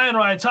ago. Ryan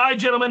writes, hi,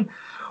 gentlemen.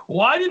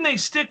 Why didn't they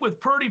stick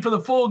with Purdy for the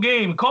full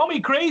game? Call me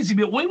crazy,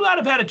 but we might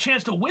have had a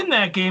chance to win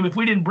that game if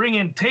we didn't bring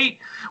in Tate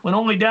when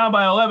only down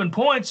by 11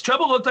 points.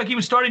 Chuba looked like he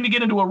was starting to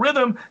get into a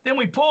rhythm. Then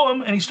we pull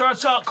him, and he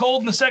starts out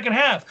cold in the second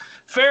half.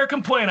 Fair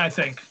complaint, I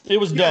think. It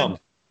was dumb.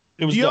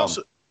 It was dumb.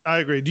 I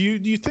agree. Do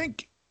you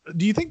think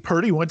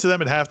Purdy went to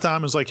them at halftime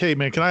and was like, "Hey,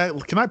 man, can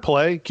I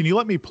play? Can you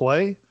let me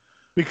play?"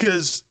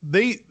 Because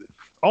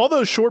all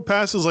those short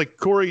passes, like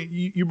Corey,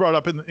 you brought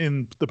up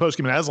in the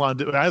postgame,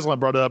 and Aslan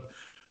brought up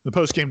the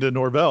postgame to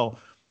Norvell.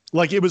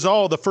 Like, it was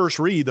all the first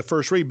read,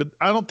 but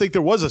I don't think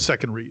there was a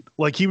second read.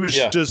 Like, he was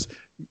just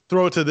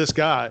throw it to this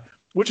guy,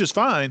 which is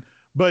fine.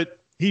 But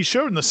he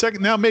showed in the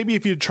second. Now, maybe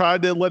if you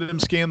tried to let him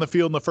scan the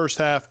field in the first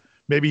half,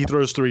 maybe he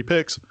throws 3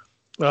 picks.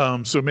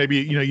 So maybe,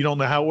 you don't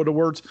know how it would have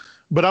worked.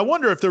 But I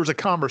wonder if there was a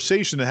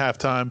conversation at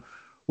halftime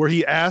where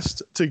he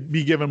asked to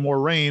be given more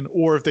rain,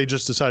 or if they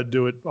just decided to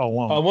do it all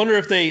along. I wonder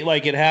if they,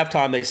 like, at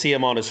halftime, they see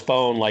him on his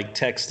phone, like,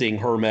 texting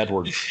Herm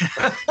Edwards.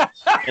 And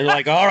they're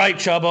like, all right,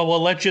 Chuba,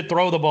 we'll let you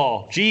throw the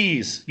ball.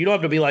 Jeez, you don't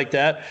have to be like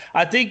that.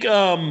 I think,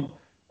 Dillingham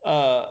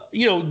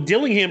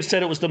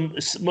said it was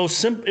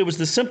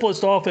the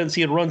simplest offense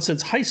he had run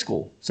since high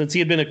school, since he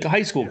had been a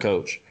high school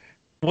coach,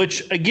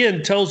 which,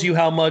 again, tells you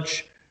how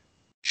much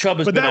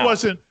Chuba's been out.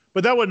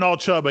 But that wasn't all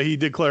Chuba. He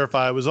did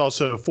clarify it was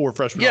also 4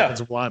 freshman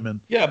offensive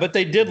linemen. Yeah, but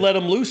they did let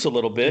him loose a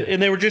little bit,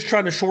 and they were just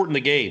trying to shorten the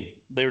game.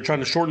 They were trying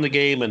to shorten the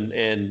game,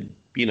 and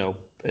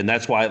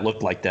that's why it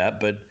looked like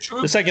that. But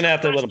the second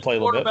half, they let him play a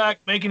little bit. Quarterback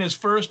making his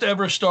first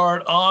ever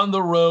start on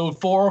the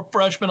road, 4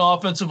 freshman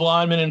offensive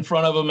linemen in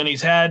front of him, and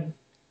he's had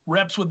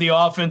reps with the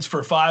offense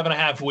for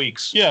 5.5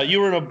 weeks. Yeah, you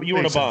were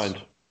in a bind.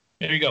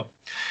 There you go.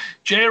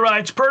 Jay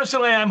writes,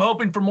 personally, I'm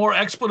hoping for more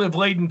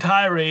expletive-laden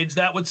tirades.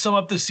 That would sum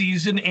up the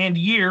season and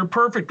year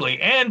perfectly.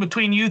 And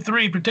between you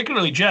three,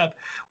 particularly Jeff,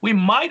 we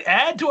might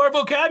add to our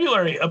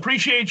vocabulary.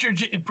 Appreciate you,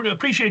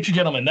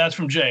 gentlemen. That's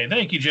from Jay.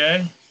 Thank you,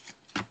 Jay.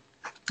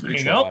 There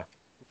you go.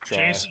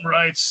 Jason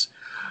writes,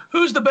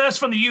 who's the best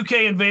from the UK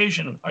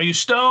invasion? Are you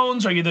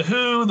Stones? Are you The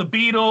Who? The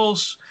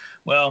Beatles?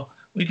 Well,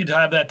 we could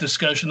have that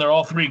discussion. They're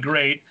all 3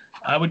 great.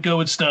 I would go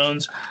with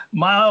Stones.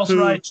 Miles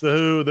writes, The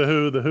Who.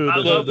 I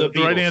love the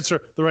right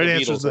answer. The right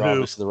answer is The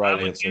Who. I'm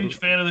a huge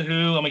fan of The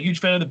Who. I'm a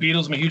huge fan of the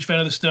Beatles. I'm a huge fan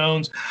of the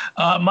Stones.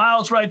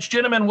 Miles writes,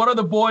 gentlemen, what are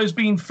the boys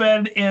being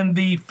fed in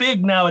the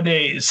Fig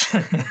nowadays?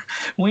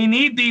 We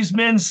need these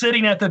men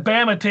sitting at the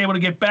Bama table to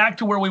get back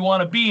to where we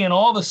want to be, and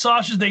all the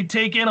sausage they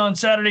take in on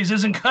Saturdays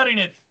isn't cutting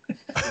it.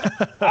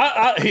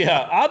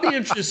 I'll be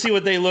interested to see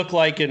what they look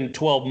like in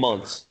 12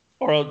 months.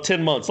 Or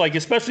 10 months, like,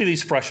 especially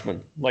these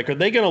freshmen. Like, are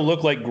they going to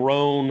look like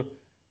grown?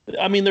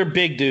 I mean, they're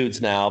big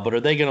dudes now, but are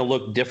they going to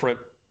look different?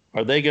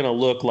 Are they going to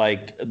look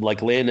like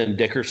Landon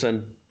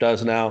Dickerson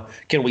does now?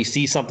 Can we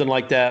see something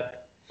like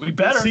that? We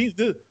better.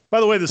 By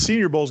the way, the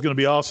Senior Bowl is going to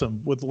be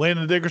awesome with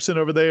Landon Dickerson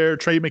over there,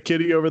 Trey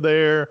McKitty over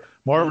there,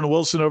 Marvin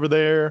Wilson over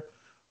there.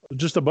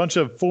 Just a bunch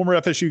of former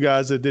FSU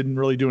guys that didn't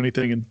really do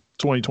anything in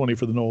 2020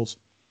 for the Noles.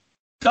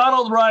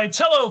 Donald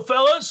writes, hello,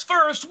 fellas.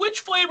 First,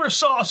 which flavor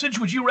sausage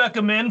would you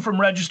recommend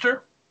from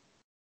Register?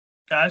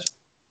 Guys?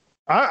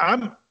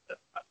 The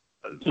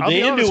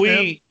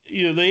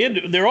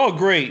andouille, they're all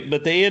great,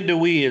 but the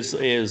andouille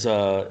is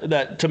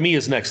that to me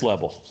is next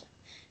level.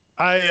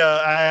 I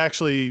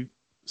actually,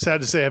 sad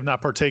to say, have not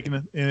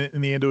partaken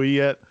in the andouille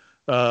yet.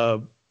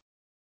 When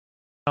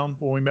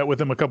we met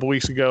with him a couple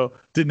weeks ago,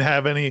 didn't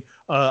have any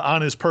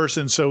on his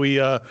person, so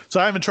I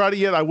haven't tried it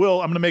yet. I will.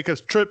 I'm going to make a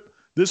trip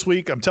this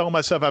week. I'm telling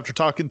myself after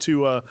talking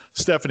to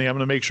Stephanie, I'm going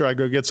to make sure I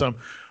go get some.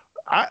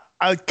 I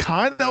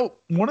kind of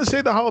want to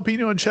say the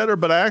jalapeno and cheddar,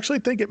 but I actually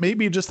think it may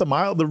be just the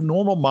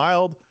normal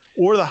mild,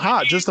 or the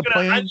hot, just the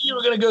plain. I knew you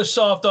were going to go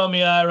soft on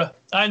me, Ira.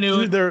 I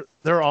knew it.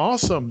 They're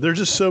awesome. They're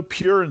just so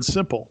pure and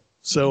simple.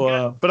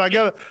 So, but I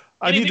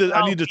need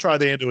to try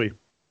the andouille.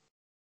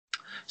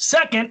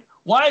 Second,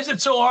 why is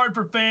it so hard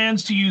for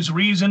fans to use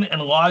reason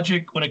and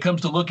logic when it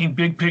comes to looking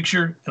big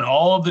picture and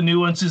all of the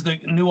nuances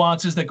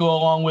that go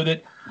along with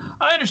it?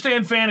 I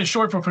understand fan is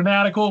short for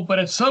fanatical, but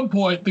at some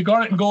point, the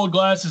garnet and gold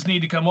glasses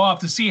need to come off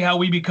to see how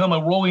we become a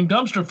rolling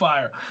dumpster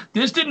fire.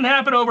 This didn't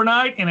happen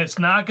overnight, and it's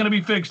not going to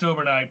be fixed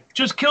overnight.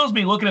 Just kills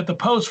me looking at the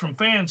posts from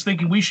fans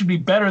thinking we should be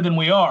better than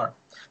we are.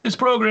 This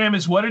program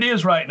is what it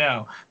is right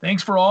now.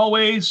 Thanks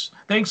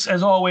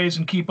as always,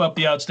 and keep up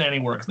the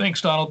outstanding work.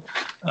 Thanks, Donald.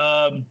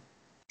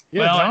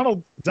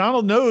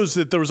 Donald knows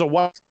that there was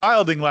a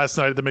wilding last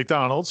night at the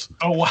McDonald's.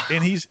 Oh wow!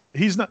 And he's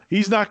not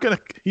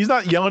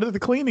yelling at the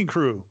cleaning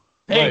crew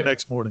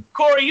next morning.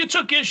 Corey, you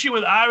took issue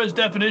with Ira's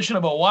definition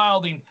of a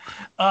wilding.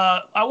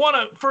 I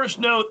want to first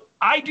note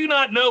I do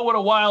not know what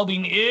a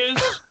wilding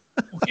is.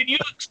 Can you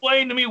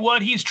explain to me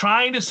what he's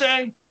trying to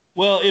say?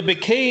 Well,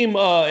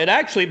 it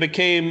actually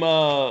became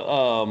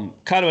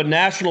kind of a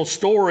national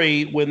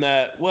story when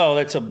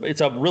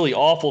it's a really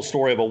awful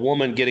story of a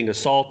woman getting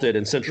assaulted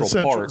in Central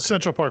Park.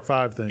 Central Park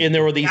 5 thing. And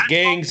there were these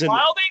gangs. There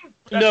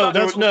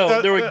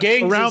were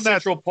gangs in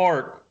Central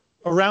Park.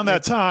 Around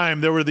that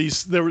time, there were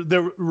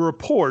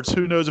reports,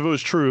 who knows if it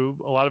was true,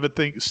 a lot of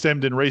it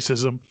stemmed in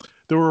racism,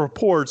 there were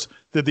reports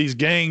that these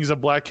gangs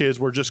of black kids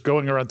were just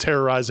going around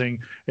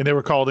terrorizing, and they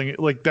were calling it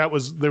like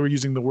they were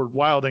using the word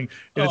wilding,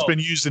 and it's been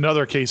used in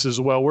other cases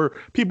as well, where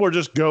people are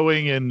just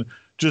going and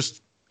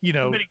just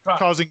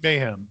causing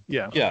mayhem.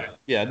 Yeah,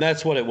 and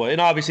that's what it was.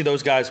 And obviously,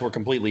 those guys were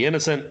completely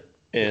innocent,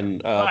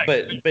 and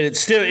but it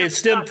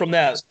stemmed from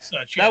that.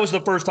 That was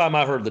the first time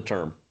I heard the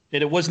term,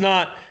 and it was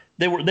not.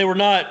 They were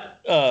not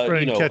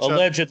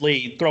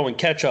allegedly throwing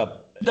ketchup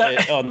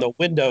on the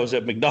windows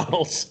at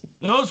McDonald's.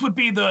 Those would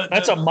be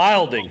that's a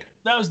milding.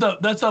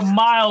 That's a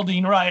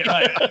milding, right.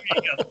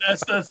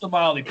 That's the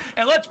milding.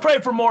 And let's pray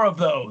for more of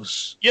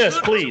those. Yes,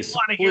 please.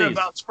 Want to hear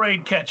about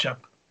sprayed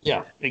ketchup?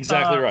 Yeah,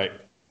 exactly right.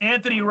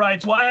 Anthony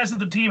writes, why hasn't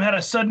the team had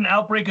a sudden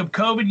outbreak of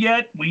COVID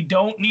yet? We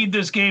don't need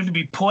this game to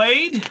be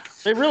played.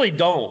 They really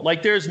don't.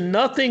 Like, there's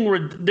nothing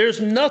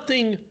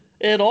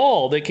at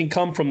all that can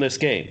come from this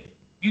game.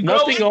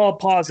 Nothing all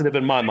positive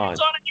in my mind.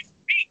 It's on your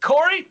feet,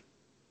 Corey.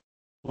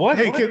 What?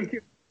 Hey,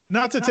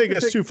 not to take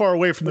us too far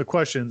away from the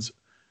questions,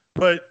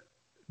 but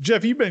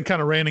Jeff, you've been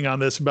kind of ranting on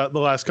this about the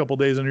last couple of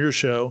days on your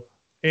show,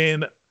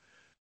 and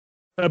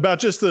about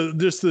just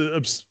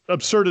the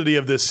absurdity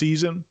of this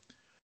season.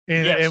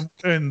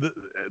 And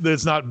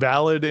it's not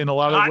valid in a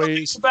lot of ways.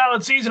 It's a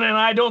valid season, and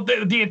I don't.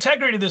 The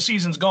integrity of this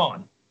season's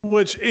gone.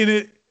 But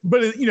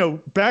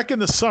back in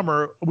the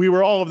summer, we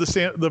were all of the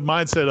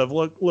mindset of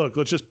look,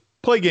 let's just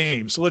play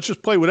games. Let's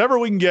just play whatever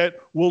we can get.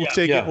 We'll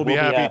take it. We'll be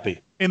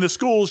happy. And the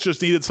schools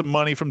just needed some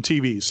money from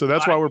TV, so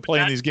that's why we're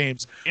playing these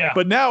games. Yeah.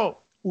 But now,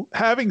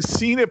 having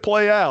seen it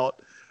play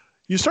out,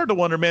 you start to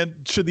wonder,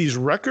 man, should these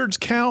records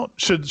count?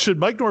 Should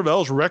Mike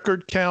Norvell's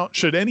record count?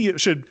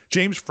 Should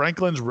James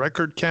Franklin's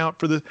record count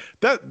for this?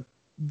 That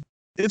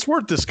it's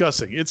worth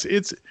discussing. It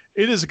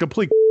is a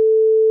complete.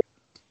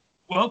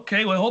 Well,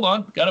 okay, hold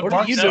on. What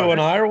are you doing,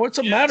 Ira? What's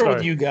the matter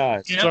with you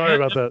guys? Yeah, sorry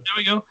about that. There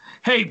we go.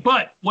 Hey,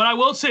 but what I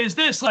will say is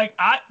this: the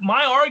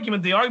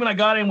argument I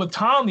got in with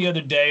Tom the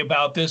other day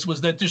about this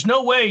was that there's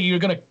no way you're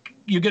gonna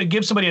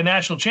give somebody a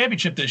national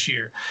championship this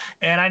year.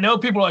 And I know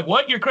people are like,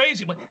 what? You're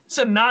crazy. But it's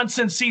a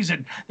nonsense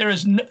season.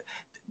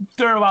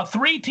 There are about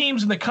 3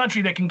 teams in the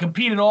country that can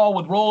compete at all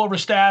with rollover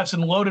staffs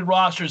and loaded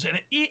rosters.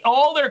 And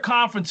all their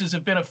conferences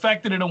have been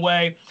affected in a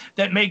way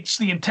that makes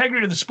the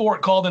integrity of the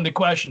sport called into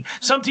question.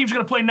 Some teams are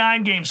going to play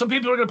 9 games. Some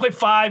people are going to play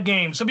 5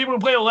 games. Some people are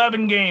going to play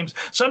 11 games.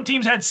 Some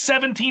teams had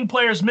 17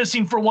 players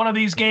missing for one of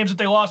these games that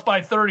they lost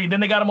by 30. Then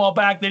they got them all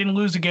back. They didn't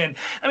lose again.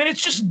 I mean,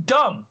 it's just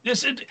dumb.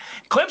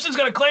 Clemson's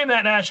going to claim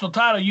that national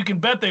title. You can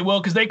bet they will,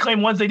 because they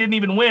claim ones they didn't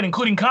even win,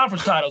 including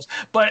conference titles.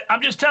 But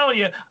I'm just telling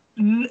you,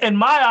 in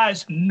my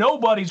eyes,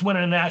 nobody's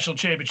winning a national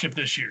championship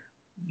this year.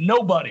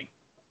 Nobody.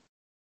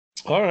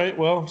 All right.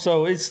 Well,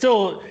 so it's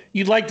still,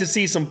 you'd like to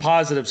see some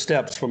positive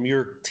steps from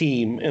your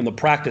team in the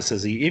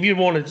practices. If you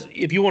want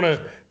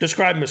to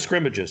describe them as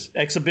scrimmages,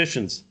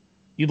 exhibitions,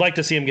 you'd like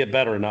to see them get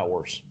better and not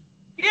worse.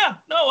 Yeah,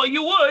 no,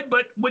 you would.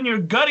 But when you're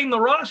gutting the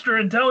roster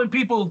and telling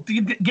people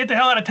to get the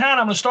hell out of town,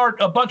 I'm going to start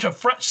a bunch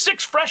of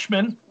 6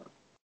 freshmen,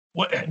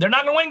 they're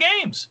not going to win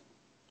games.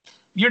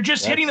 You're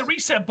just hitting the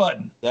reset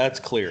button. That's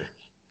clear.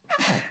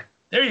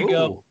 There you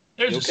go.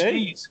 There's a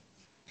sneeze.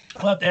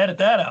 We'll have to edit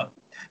that out.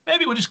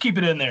 Maybe we'll just keep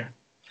it in there.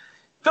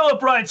 Philip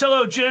writes,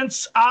 hello,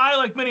 gents. I,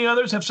 like many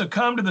others, have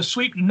succumbed to the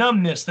sweet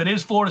numbness that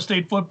is Florida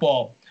State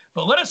football.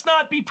 But let us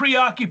not be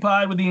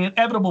preoccupied with the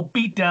inevitable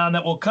beatdown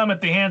that will come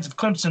at the hands of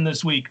Clemson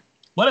this week.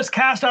 Let us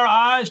cast our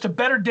eyes to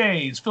better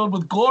days filled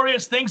with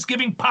glorious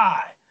Thanksgiving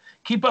pie.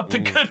 Keep up the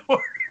good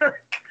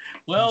work.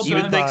 Well,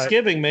 even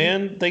Thanksgiving,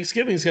 man.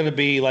 Thanksgiving's going to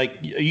be like,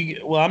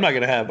 I'm not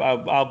going to have,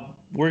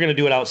 we're going to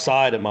do it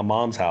outside at my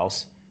mom's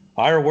house.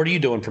 Ira, what are you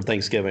doing for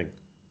Thanksgiving?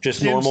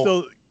 Just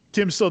normal?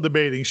 Kim's still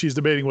debating. She's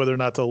debating whether or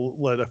not to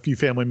let a few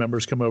family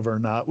members come over or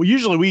not. Well,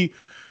 usually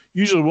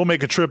we'll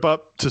make a trip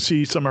up to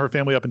see some of her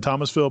family up in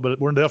Thomasville, but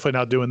we're definitely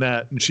not doing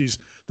that. And she's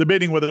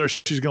debating whether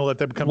she's going to let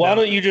them come Why down.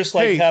 Don't you just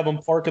have them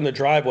park in the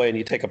driveway and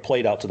you take a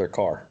plate out to their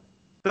car?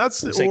 Go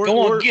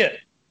on, get.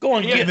 Go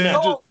on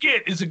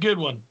is a good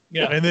one.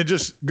 Yeah. And then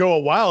just go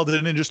wild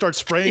and then just start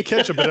spraying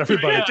ketchup at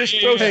everybody. Just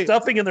throw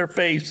stuffing in their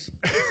face.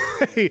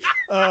 Hey,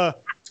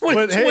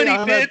 2020,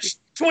 bitch.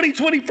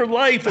 2020 for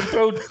life, and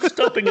throw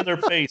stuffing in their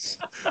face.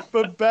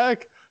 But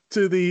back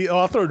to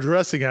I'll throw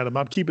dressing at him.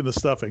 I'm keeping the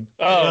stuffing.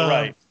 Oh,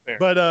 right. Fair.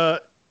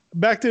 But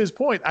back to his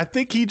point, I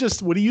think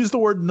when he used the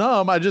word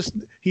numb,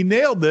 he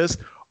nailed this.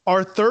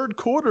 Our third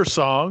quarter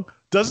song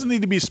doesn't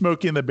need to be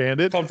Smokey and the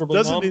Bandit.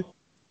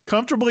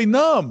 Comfortably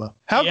numb.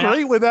 How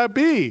great would that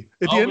be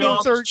at the end of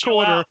the third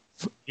quarter?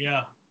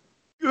 Yeah.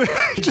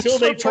 Until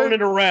they turn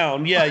it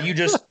around. Yeah, you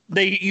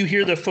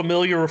hear the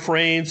familiar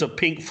refrains of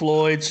Pink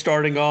Floyd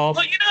starting off.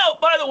 Well,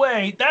 by the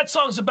way, that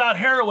song's about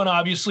heroin,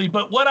 obviously,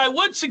 but what I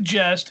would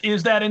suggest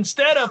is that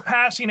instead of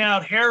passing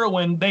out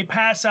heroin, they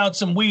pass out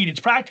some weed.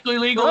 It's practically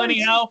legal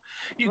anyhow.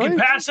 You can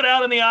pass it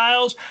out in the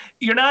aisles.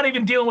 You're not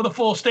even dealing with a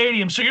full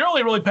stadium, so you're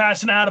only really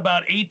passing out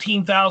about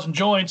 18,000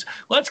 joints.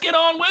 Let's get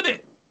on with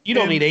it. You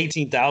don't need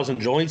 18,000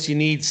 joints. You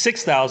need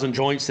 6,000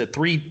 joints that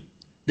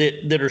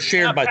that are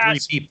shared by three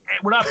people.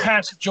 We're not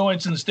passing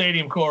joints in the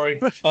stadium, Corey.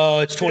 Oh,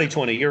 it's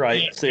 2020. You're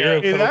right.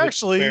 It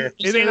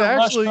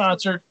actually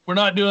concert. We're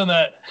not doing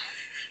that.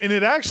 And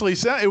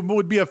it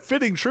would be a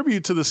fitting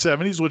tribute to the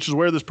 70s, which is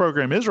where this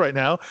program is right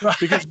now. Right.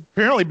 Because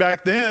apparently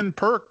back then,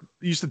 Perk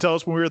used to tell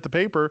us when we were at the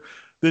paper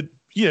that,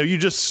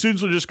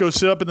 students would just go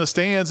sit up in the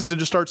stands and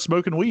just start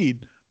smoking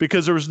weed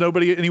because there was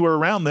nobody anywhere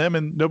around them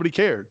and nobody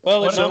cared.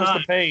 Well, it numbs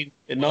the pain.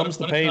 It numbs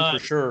the pain for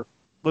sure.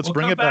 Let's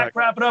bring it back.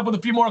 Wrap it up with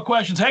a few more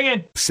questions. Hang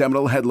in.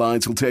 Seminole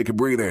Headlines will take a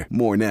breather.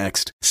 More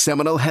next.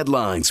 Seminole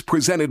Headlines,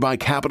 presented by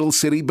Capital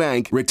City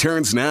Bank,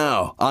 returns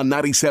now on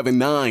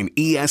 97.9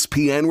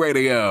 ESPN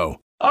Radio.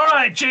 All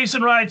right,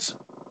 Jason writes,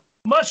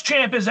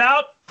 Muschamp is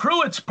out.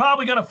 Pruitt's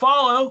probably going to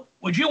follow.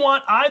 Would you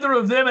want either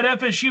of them at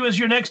FSU as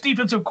your next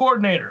defensive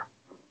coordinator?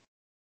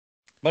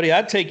 Buddy,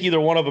 I'd take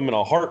either one of them in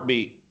a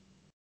heartbeat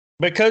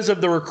because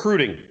of the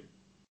recruiting.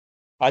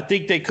 I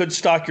think they could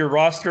stock your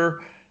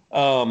roster.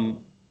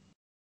 And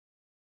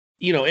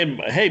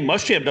hey,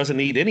 Muschamp doesn't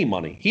need any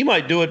money. He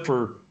might do it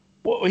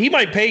he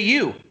might pay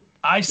you.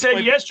 I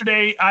said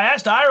yesterday, I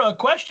asked Ira a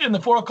question in the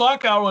 4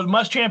 o'clock hour. Would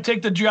Muschamp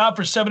take the job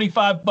for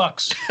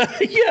 $75?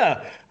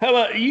 Yeah. How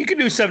about you can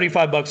do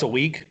 $75 a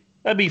week?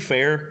 That'd be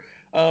fair.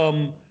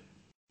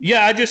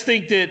 I just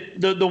think that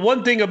the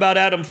one thing about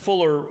Adam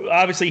Fuller,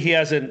 obviously he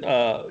hasn't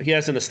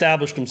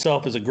established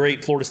himself as a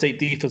great Florida State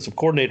defensive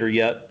coordinator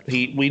yet.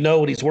 We know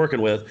what he's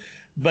working with.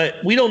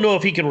 But we don't know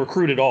if he can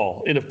recruit at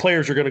all and if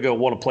players are going to go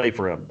want to play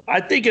for him.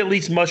 I think at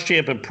least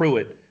Muschamp and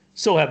Pruitt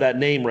still have that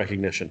name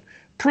recognition.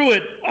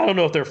 Pruitt, I don't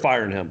know if they're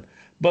firing him.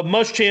 But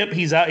Muschamp,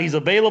 he's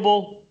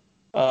available.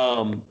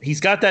 He's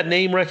got that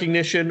name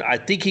recognition. I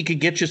think he could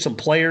get you some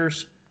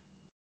players.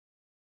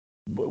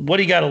 What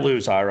do you got to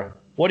lose, Ira?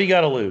 What do you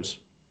got to lose?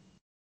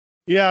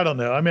 Yeah, I don't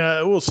know. I mean,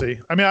 we'll see.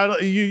 I mean, I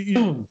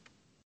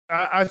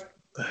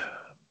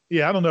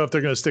don't know if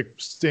they're going to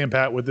stand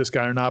pat with this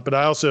guy or not. But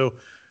I also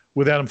 –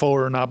 with Adam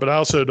Fuller or not, but I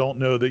also don't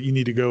know that you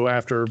need to go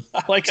after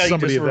I like how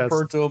somebody you just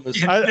referred to him as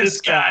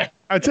this guy.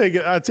 I take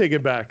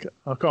it back.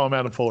 I'll call him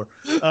Adam Fuller.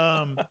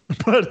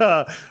 But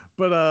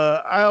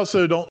I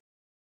also don't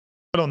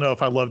know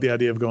if I love the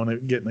idea of going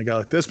and getting a guy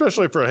like this,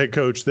 especially for a head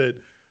coach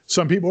that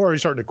some people are already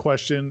starting to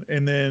question.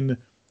 And then,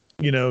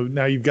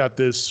 now you've got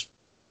this,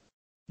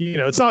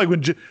 it's not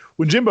like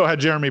when Jimbo had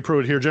Jeremy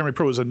Pruitt here, Jeremy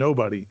Pruitt was a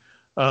nobody.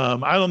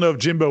 I don't know if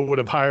Jimbo would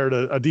have hired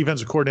a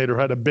defensive coordinator who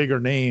had a bigger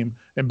name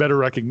and better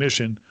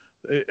recognition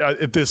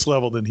at this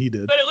level than he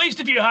did. But at least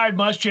if you hired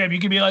Muschamp, you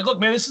could be like,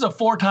 look, man, this is a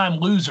 4-time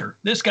loser.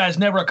 This guy's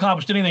never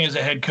accomplished anything as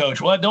a head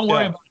coach. Well, don't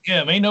worry about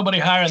him. Ain't nobody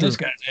hiring this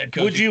guy as a head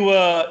coach. Would you,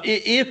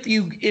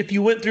 if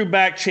you went through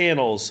back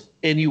channels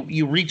and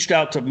you reached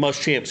out to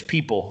Muschamp's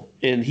people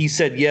and he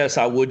said, yes,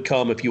 I would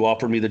come if you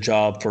offered me the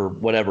job for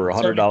whatever,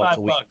 $100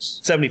 a week.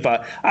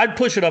 $75. I'd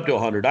push it up to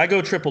 100. I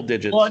go triple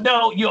digits. Well,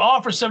 no, you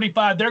offer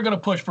 75. They're going to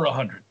push for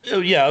 100.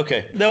 Oh, yeah.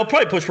 Okay. They'll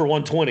probably push for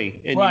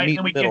 120 and you meet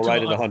in the middle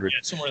right at 100. Yeah,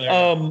 somewhere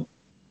there.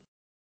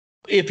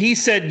 If he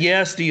said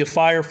yes, do you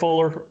fire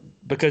Fuller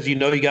because you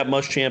got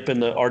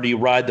Muschamp or do you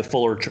ride the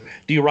Fuller?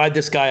 Do you ride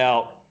this guy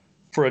out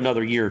for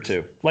another year or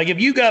two? Like if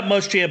you got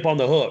Muschamp on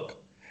the hook,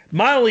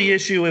 my only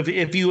issue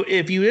if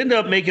you end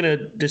up making a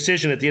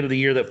decision at the end of the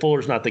year that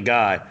Fuller's not the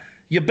guy,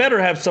 you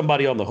better have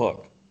somebody on the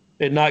hook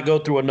and not go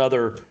through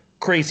another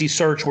crazy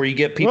search where you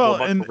get people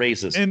for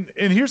raises. And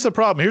here's the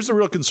problem. Here's the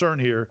real concern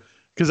here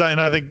because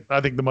I think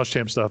the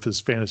Muschamp stuff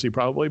is fantasy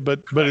probably, but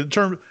in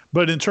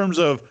terms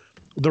of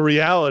the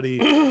reality,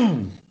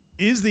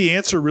 is the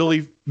answer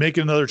really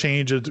making another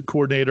change as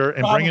coordinator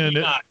and probably bringing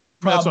in not.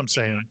 That's what I'm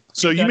saying.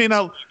 So you may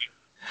not.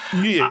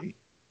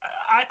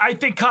 I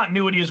think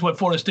continuity is what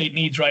Florida State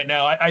needs right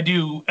now. I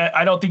don't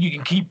think you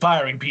can keep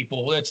firing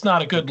people. It's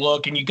not a good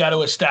look, and you got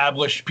to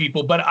establish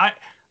people. But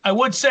I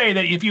would say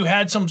that if you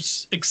had some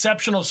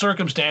exceptional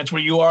circumstance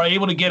where you are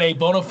able to get a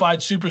bona fide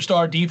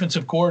superstar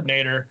defensive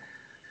coordinator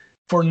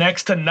for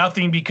next to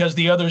nothing because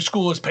the other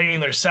school is paying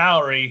their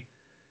salary,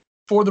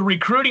 for the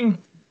recruiting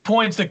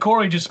points that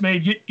Corey just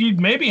made, you'd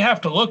maybe have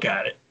to look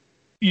at it.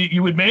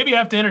 You would maybe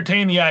have to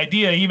entertain the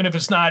idea, even if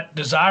it's not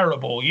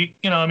desirable.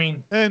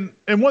 And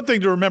one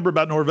thing to remember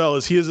about Norvell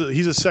is he's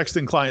a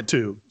Sexton client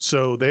too,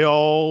 so they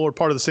all are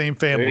part of the same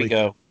family.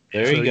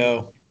 There you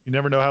go. You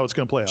never know how it's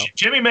going to play out.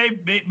 Jimmy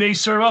may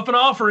serve up an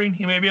offering.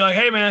 He may be like,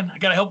 "Hey man, I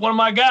got to help one of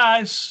my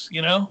guys."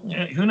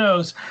 Who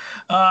knows?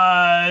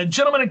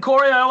 Gentlemen and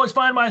Corey, I always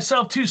find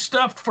myself too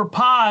stuffed for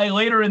pie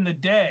later in the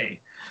day.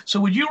 So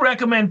would you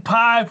recommend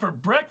pie for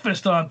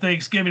breakfast on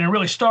Thanksgiving and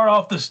really start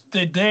off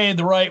the day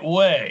the right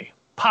way?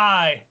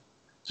 Pie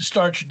to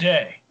start your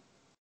day.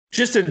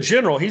 Just in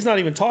general, he's not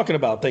even talking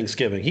about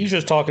Thanksgiving. He's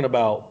just talking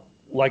about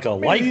life.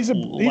 He's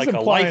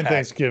implying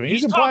Thanksgiving.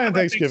 He's implying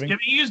Thanksgiving.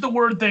 He used the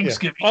word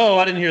Thanksgiving. Yeah. Oh,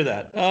 I didn't hear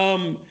that.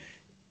 No.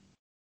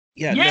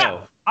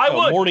 I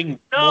would. Morning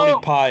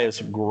pie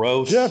is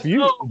gross.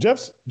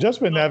 Jeff's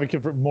been an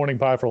advocate for morning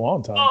pie for a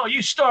long time. Oh,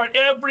 you start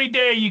every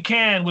day you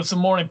can with some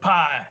morning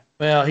pie.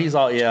 Well, he's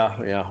all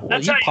yeah.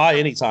 Well, you pie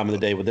any time of the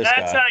day with this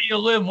guy. That's how you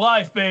live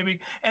life, baby.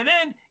 And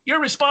then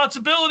your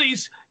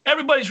responsibilities.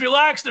 Everybody's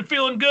relaxed. They're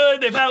feeling good.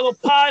 They've had a little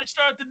pie to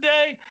start the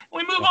day.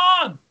 We move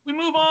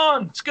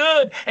on. It's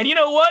good. And you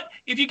know what?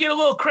 If you get a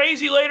little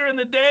crazy later in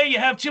the day, you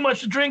have too much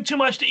to drink, too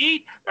much to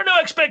eat, there are no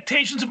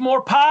expectations of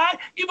more pie.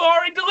 You've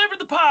already delivered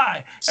the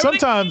pie.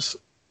 Sometimes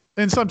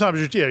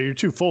you're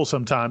too full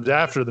sometimes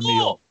after the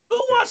meal. Who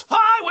wants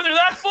pie when they're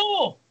that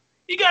full?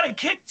 You got to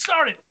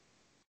kickstart it.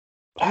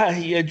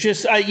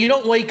 You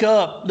don't wake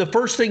up. The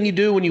first thing you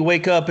do when you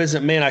wake up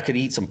isn't, man, I could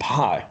eat some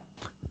pie.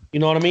 You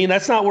know what I mean?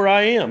 That's not where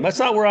I am. That's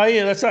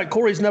not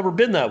Corey's never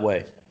been that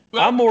way.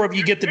 Well, I'm more of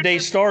you get the day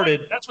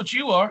started. That's what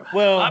you are.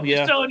 Well, I'm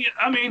just telling you,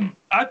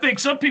 I think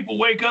some people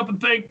wake up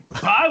and think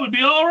pie would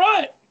be all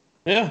right.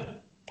 Yeah.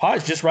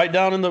 Pie's just right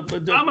down in the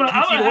I'm gonna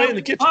have in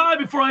the kitchen. Pie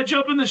before I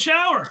jump in the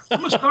shower.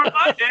 I'm going to start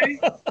my day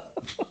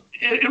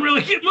and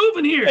really get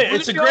moving here. Hey,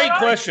 it's a great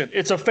question.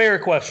 It's a fair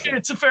question.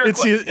 It's a fair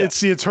question.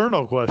 It's the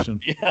eternal question.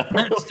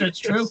 Yeah. That's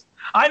true.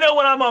 I know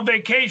when I'm on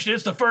vacation,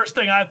 it's the first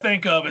thing I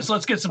think of is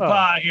let's get some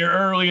pie here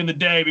early in the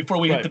day before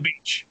we hit the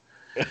beach.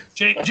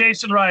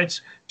 Jason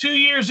writes, 2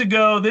 years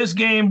ago, this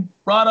game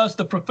brought us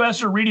the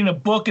professor reading a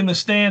book in the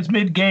stands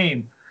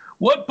mid-game.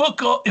 What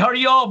book are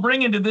y'all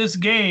bringing to this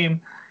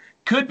game?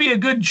 Could be a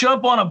good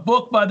jump on a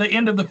book by the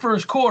end of the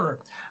first quarter.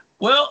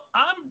 Well,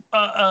 I'm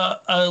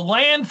a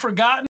Land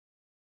Forgotten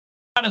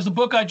is the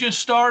book I just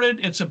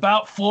started. It's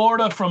about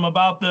Florida from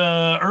about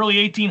the early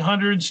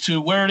 1800s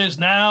to where it is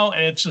now.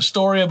 And it's a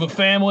story of a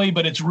family,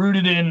 but it's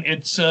rooted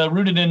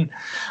in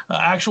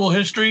actual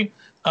history.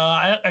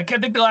 I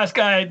can't think the last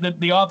guy,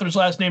 the author's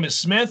last name is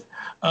Smith.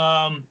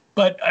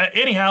 But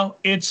anyhow,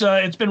 it's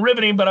been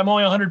riveting, but I'm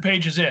only 100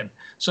 pages in.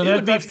 So it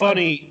would be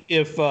funny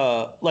if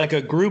like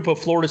a group of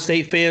Florida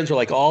State fans or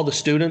like all the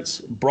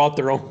students brought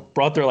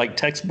their like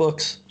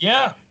textbooks.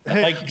 Yeah.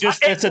 Like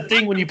that's a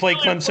thing when you play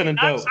Clemson and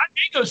Doak. I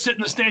may go sit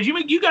in the stands.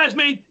 You guys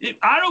may,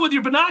 I don't know, with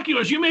your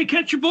binoculars, you may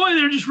catch your boy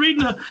there just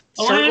reading a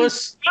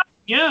shirtless.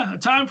 A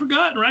Time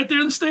Forgotten right there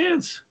in the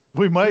stands.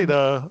 We might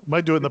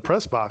do it in the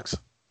press box.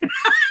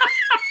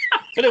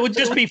 But it would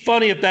just be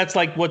funny if that's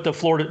like what the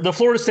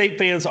Florida State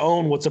fans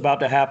own what's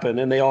about to happen,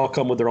 and they all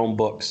come with their own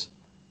books.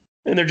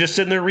 And they're just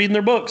sitting there reading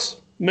their books,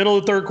 middle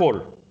of the third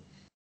quarter.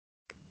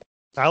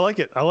 I like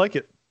it.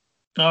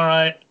 All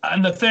right.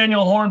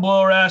 Nathaniel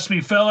Hornblower asked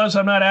me, fellas,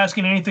 I'm not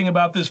asking anything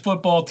about this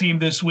football team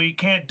this week.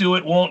 Can't do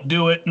it, won't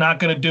do it, not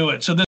going to do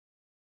it. So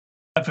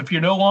if you're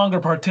no longer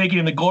partaking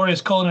in the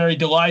glorious culinary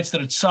delights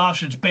that it's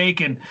sausage,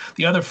 bacon,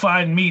 the other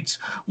fine meats,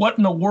 what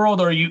in the world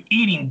are you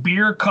eating?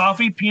 Beer,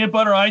 coffee, peanut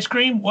butter, ice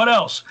cream? What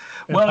else?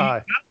 Well, you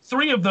got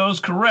 3 of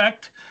those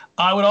correct.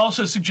 I would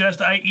also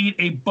suggest I eat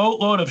a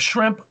boatload of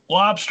shrimp,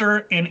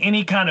 lobster, and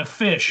any kind of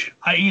fish.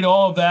 I eat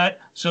all of that.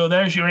 So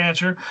there's your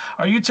answer.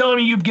 Are you telling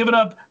me you've given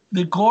up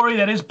the glory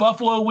that is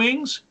buffalo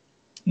wings?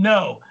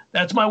 No,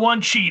 that's my one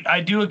cheat. I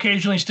do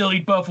occasionally still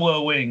eat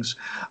buffalo wings.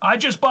 I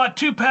just bought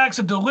 2 packs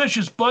of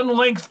delicious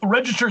bun-length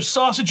registered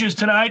sausages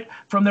tonight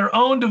from their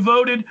own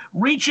devoted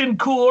reach-in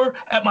cooler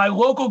at my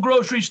local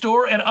grocery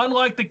store. And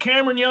unlike the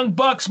Cameron Young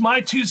Bucks,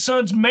 my 2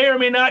 sons may or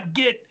may not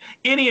get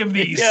any of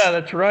these. Yeah,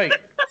 that's right.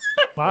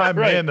 My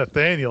man,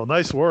 Nathaniel,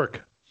 nice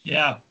work.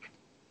 Yeah,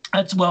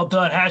 that's well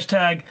done.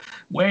 Hashtag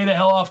way the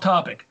hell off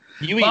topic.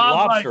 You eat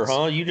lobster,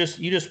 huh? You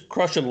just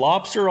crushing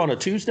lobster on a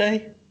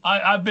Tuesday?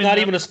 I've been not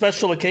even a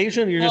special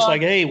occasion. You're just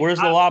like, hey, where's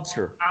the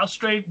lobster? I'll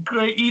straight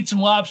eat some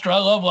lobster. I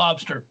love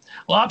lobster.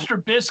 Lobster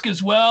bisque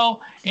as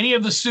well. Any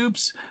of the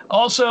soups.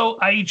 Also,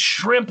 I eat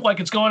shrimp like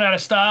it's going out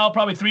of style.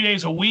 Probably 3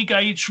 days a week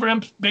I eat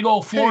shrimp. Big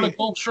old Florida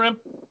Gulf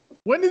shrimp.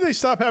 When did they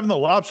stop having the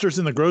lobsters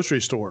in the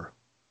grocery store?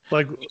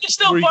 Like, you can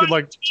still find,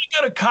 when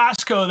you go to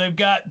Costco, they've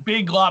got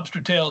big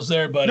lobster tails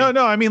there, buddy.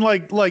 No, I mean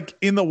like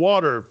in the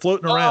water,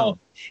 floating around.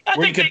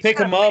 Where you can pick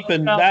them up,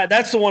 and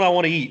that's the one I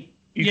want to eat.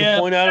 You can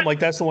point at them like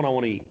that's the one I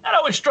want to eat. That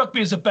always struck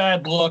me as a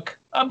bad look.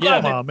 I'm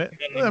glad.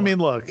 I mean,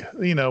 look,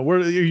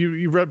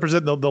 you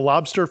represent the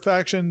lobster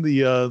faction.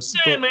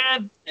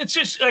 Man, it's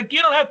just like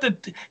you don't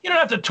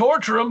have to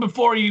torture them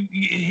before you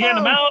hand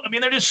them out. I mean,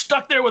 they're just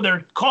stuck there with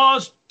their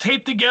claws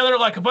taped together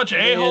like a bunch of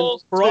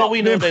a-holes. For all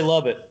we know, they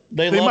love it.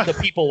 They love the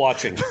people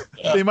watching.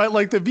 They might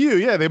like the view.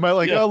 Yeah, they might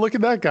like. Oh, look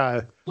at that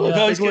guy. Look,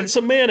 he's getting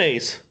some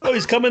mayonnaise. Oh,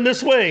 he's coming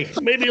this way.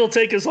 Maybe he'll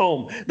take us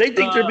home. They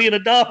think they're being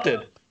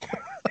adopted.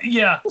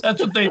 Yeah,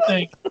 that's what they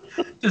think.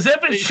 Does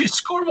FSU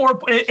score more?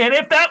 And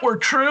if that were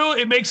true,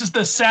 it makes us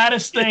the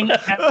saddest thing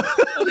ever.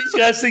 These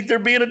guys think they're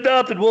being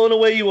adopted. Well, in a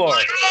way, you are.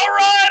 Like, all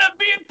right, I'm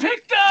being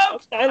picked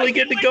up. I finally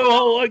get to go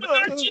home.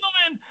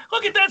 Gentlemen,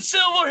 look at that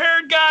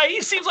silver-haired guy.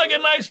 He seems like a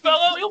nice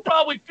fellow. He'll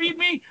probably feed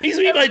me.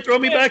 He might throw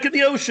me back in the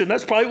oocein.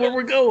 That's probably where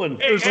we're going.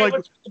 Hey,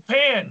 what's with the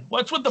pan?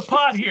 What's with the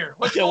pot here?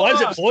 Why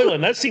is it boiling?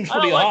 That seems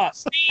pretty hot.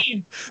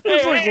 Steam.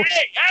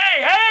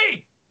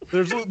 Hey!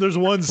 There's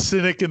one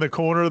cynic in the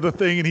corner of the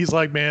thing, and he's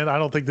like, "Man, I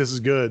don't think this is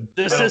good.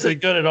 This isn't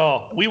good at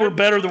all. We were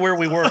better than where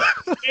we were.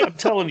 I'm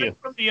telling you."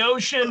 From the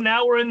ocean,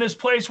 now we're in this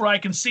place where I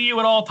can see you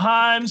at all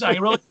times. I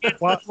really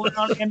can't what's going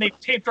on, and they've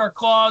taped our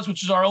claws,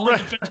 which is our only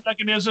defense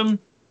mechanism.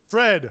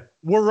 Fred,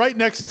 we're right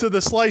next to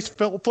the sliced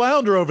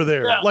flounder over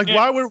there. Yeah,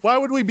 why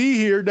would we be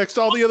here next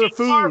to all the other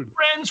food? Our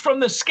friends from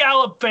the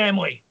scallop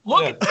family.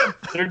 Look at them.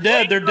 They're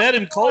dead. They're dead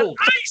and cold.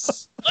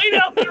 Ice. Laid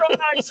out there on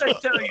ice, I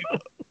tell you.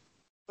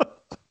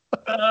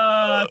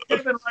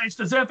 Kevin writes,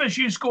 does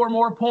FSU score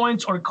more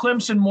points or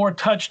Clemson more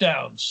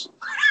touchdowns?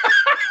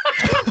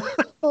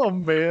 Oh,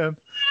 man.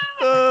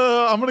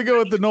 I'm going to go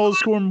with the Noles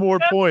scoring more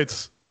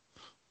points.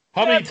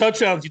 How many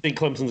touchdowns do you think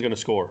Clemson's going to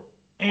score?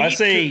 8. I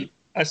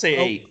say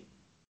 8.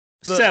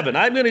 7.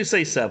 I'm going to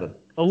say 7.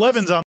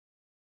 11's on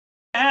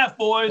half,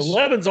 boys.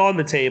 11's on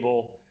the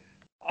table.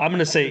 I'm going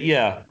to say,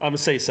 I'm going to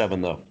say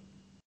 7, though.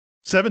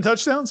 7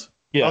 touchdowns?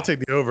 Yeah. I'll take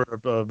the over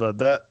of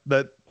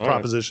that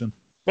proposition. Right.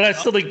 But I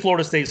still think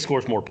Florida State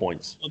scores more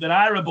points. Well, then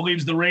Ira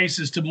believes the race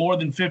is to more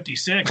than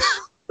 56.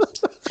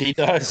 He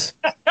does.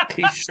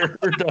 He sure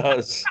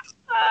does.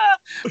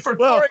 For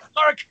Corey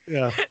Clark,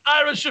 yeah.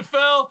 Ira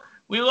Schafel,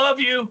 we love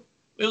you.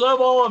 We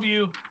love all of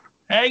you.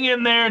 Hang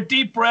in there.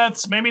 Deep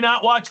breaths. Maybe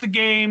not watch the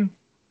game.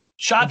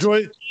 Shots of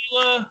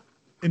tequila.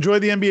 Enjoy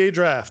the NBA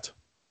draft.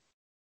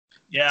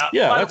 Yeah.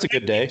 Yeah, that's a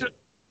good day.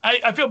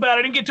 I feel bad.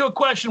 I didn't get to a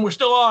question. We're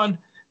still on.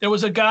 There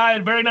was a guy,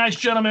 a very nice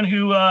gentleman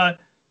who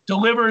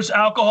delivers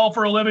alcohol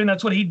for a living.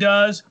 That's what he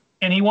does.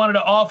 And he wanted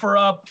to offer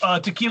up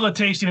tequila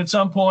tasting at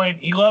some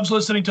point. He loves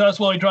listening to us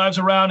while he drives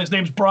around. His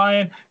name's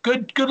Brian.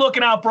 Good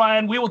looking out,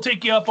 Brian. We will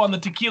take you up on the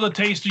tequila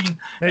tasting.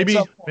 Maybe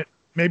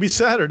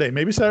Saturday.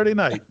 Maybe Saturday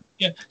night.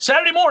 Yeah,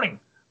 Saturday morning.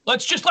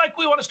 Let's just like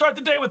we want to start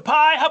the day with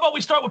pie. How about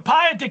we start with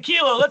pie and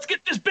tequila? Let's get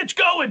this bitch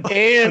going.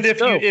 And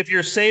if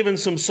you're saving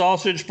some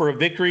sausage for a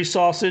victory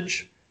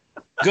sausage,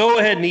 go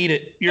ahead and eat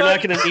it. You're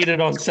not going to eat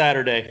it on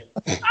Saturday.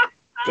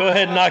 Go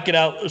ahead and knock it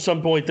out at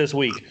some point this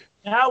week.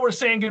 Now we're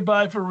saying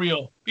goodbye for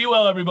real. Be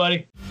well,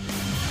 everybody.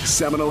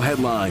 Seminole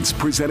Headlines,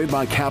 presented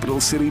by Capital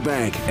City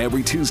Bank,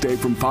 every Tuesday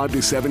from 5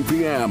 to 7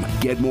 p.m.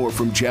 Get more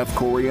from Jeff,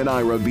 Corey, and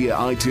Ira via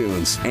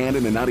iTunes and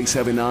in the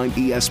 97.9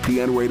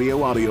 ESPN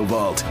Radio Audio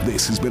Vault.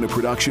 This has been a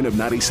production of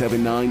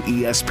 97.9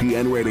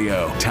 ESPN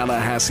Radio,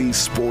 Tallahassee's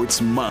sports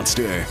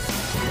monster.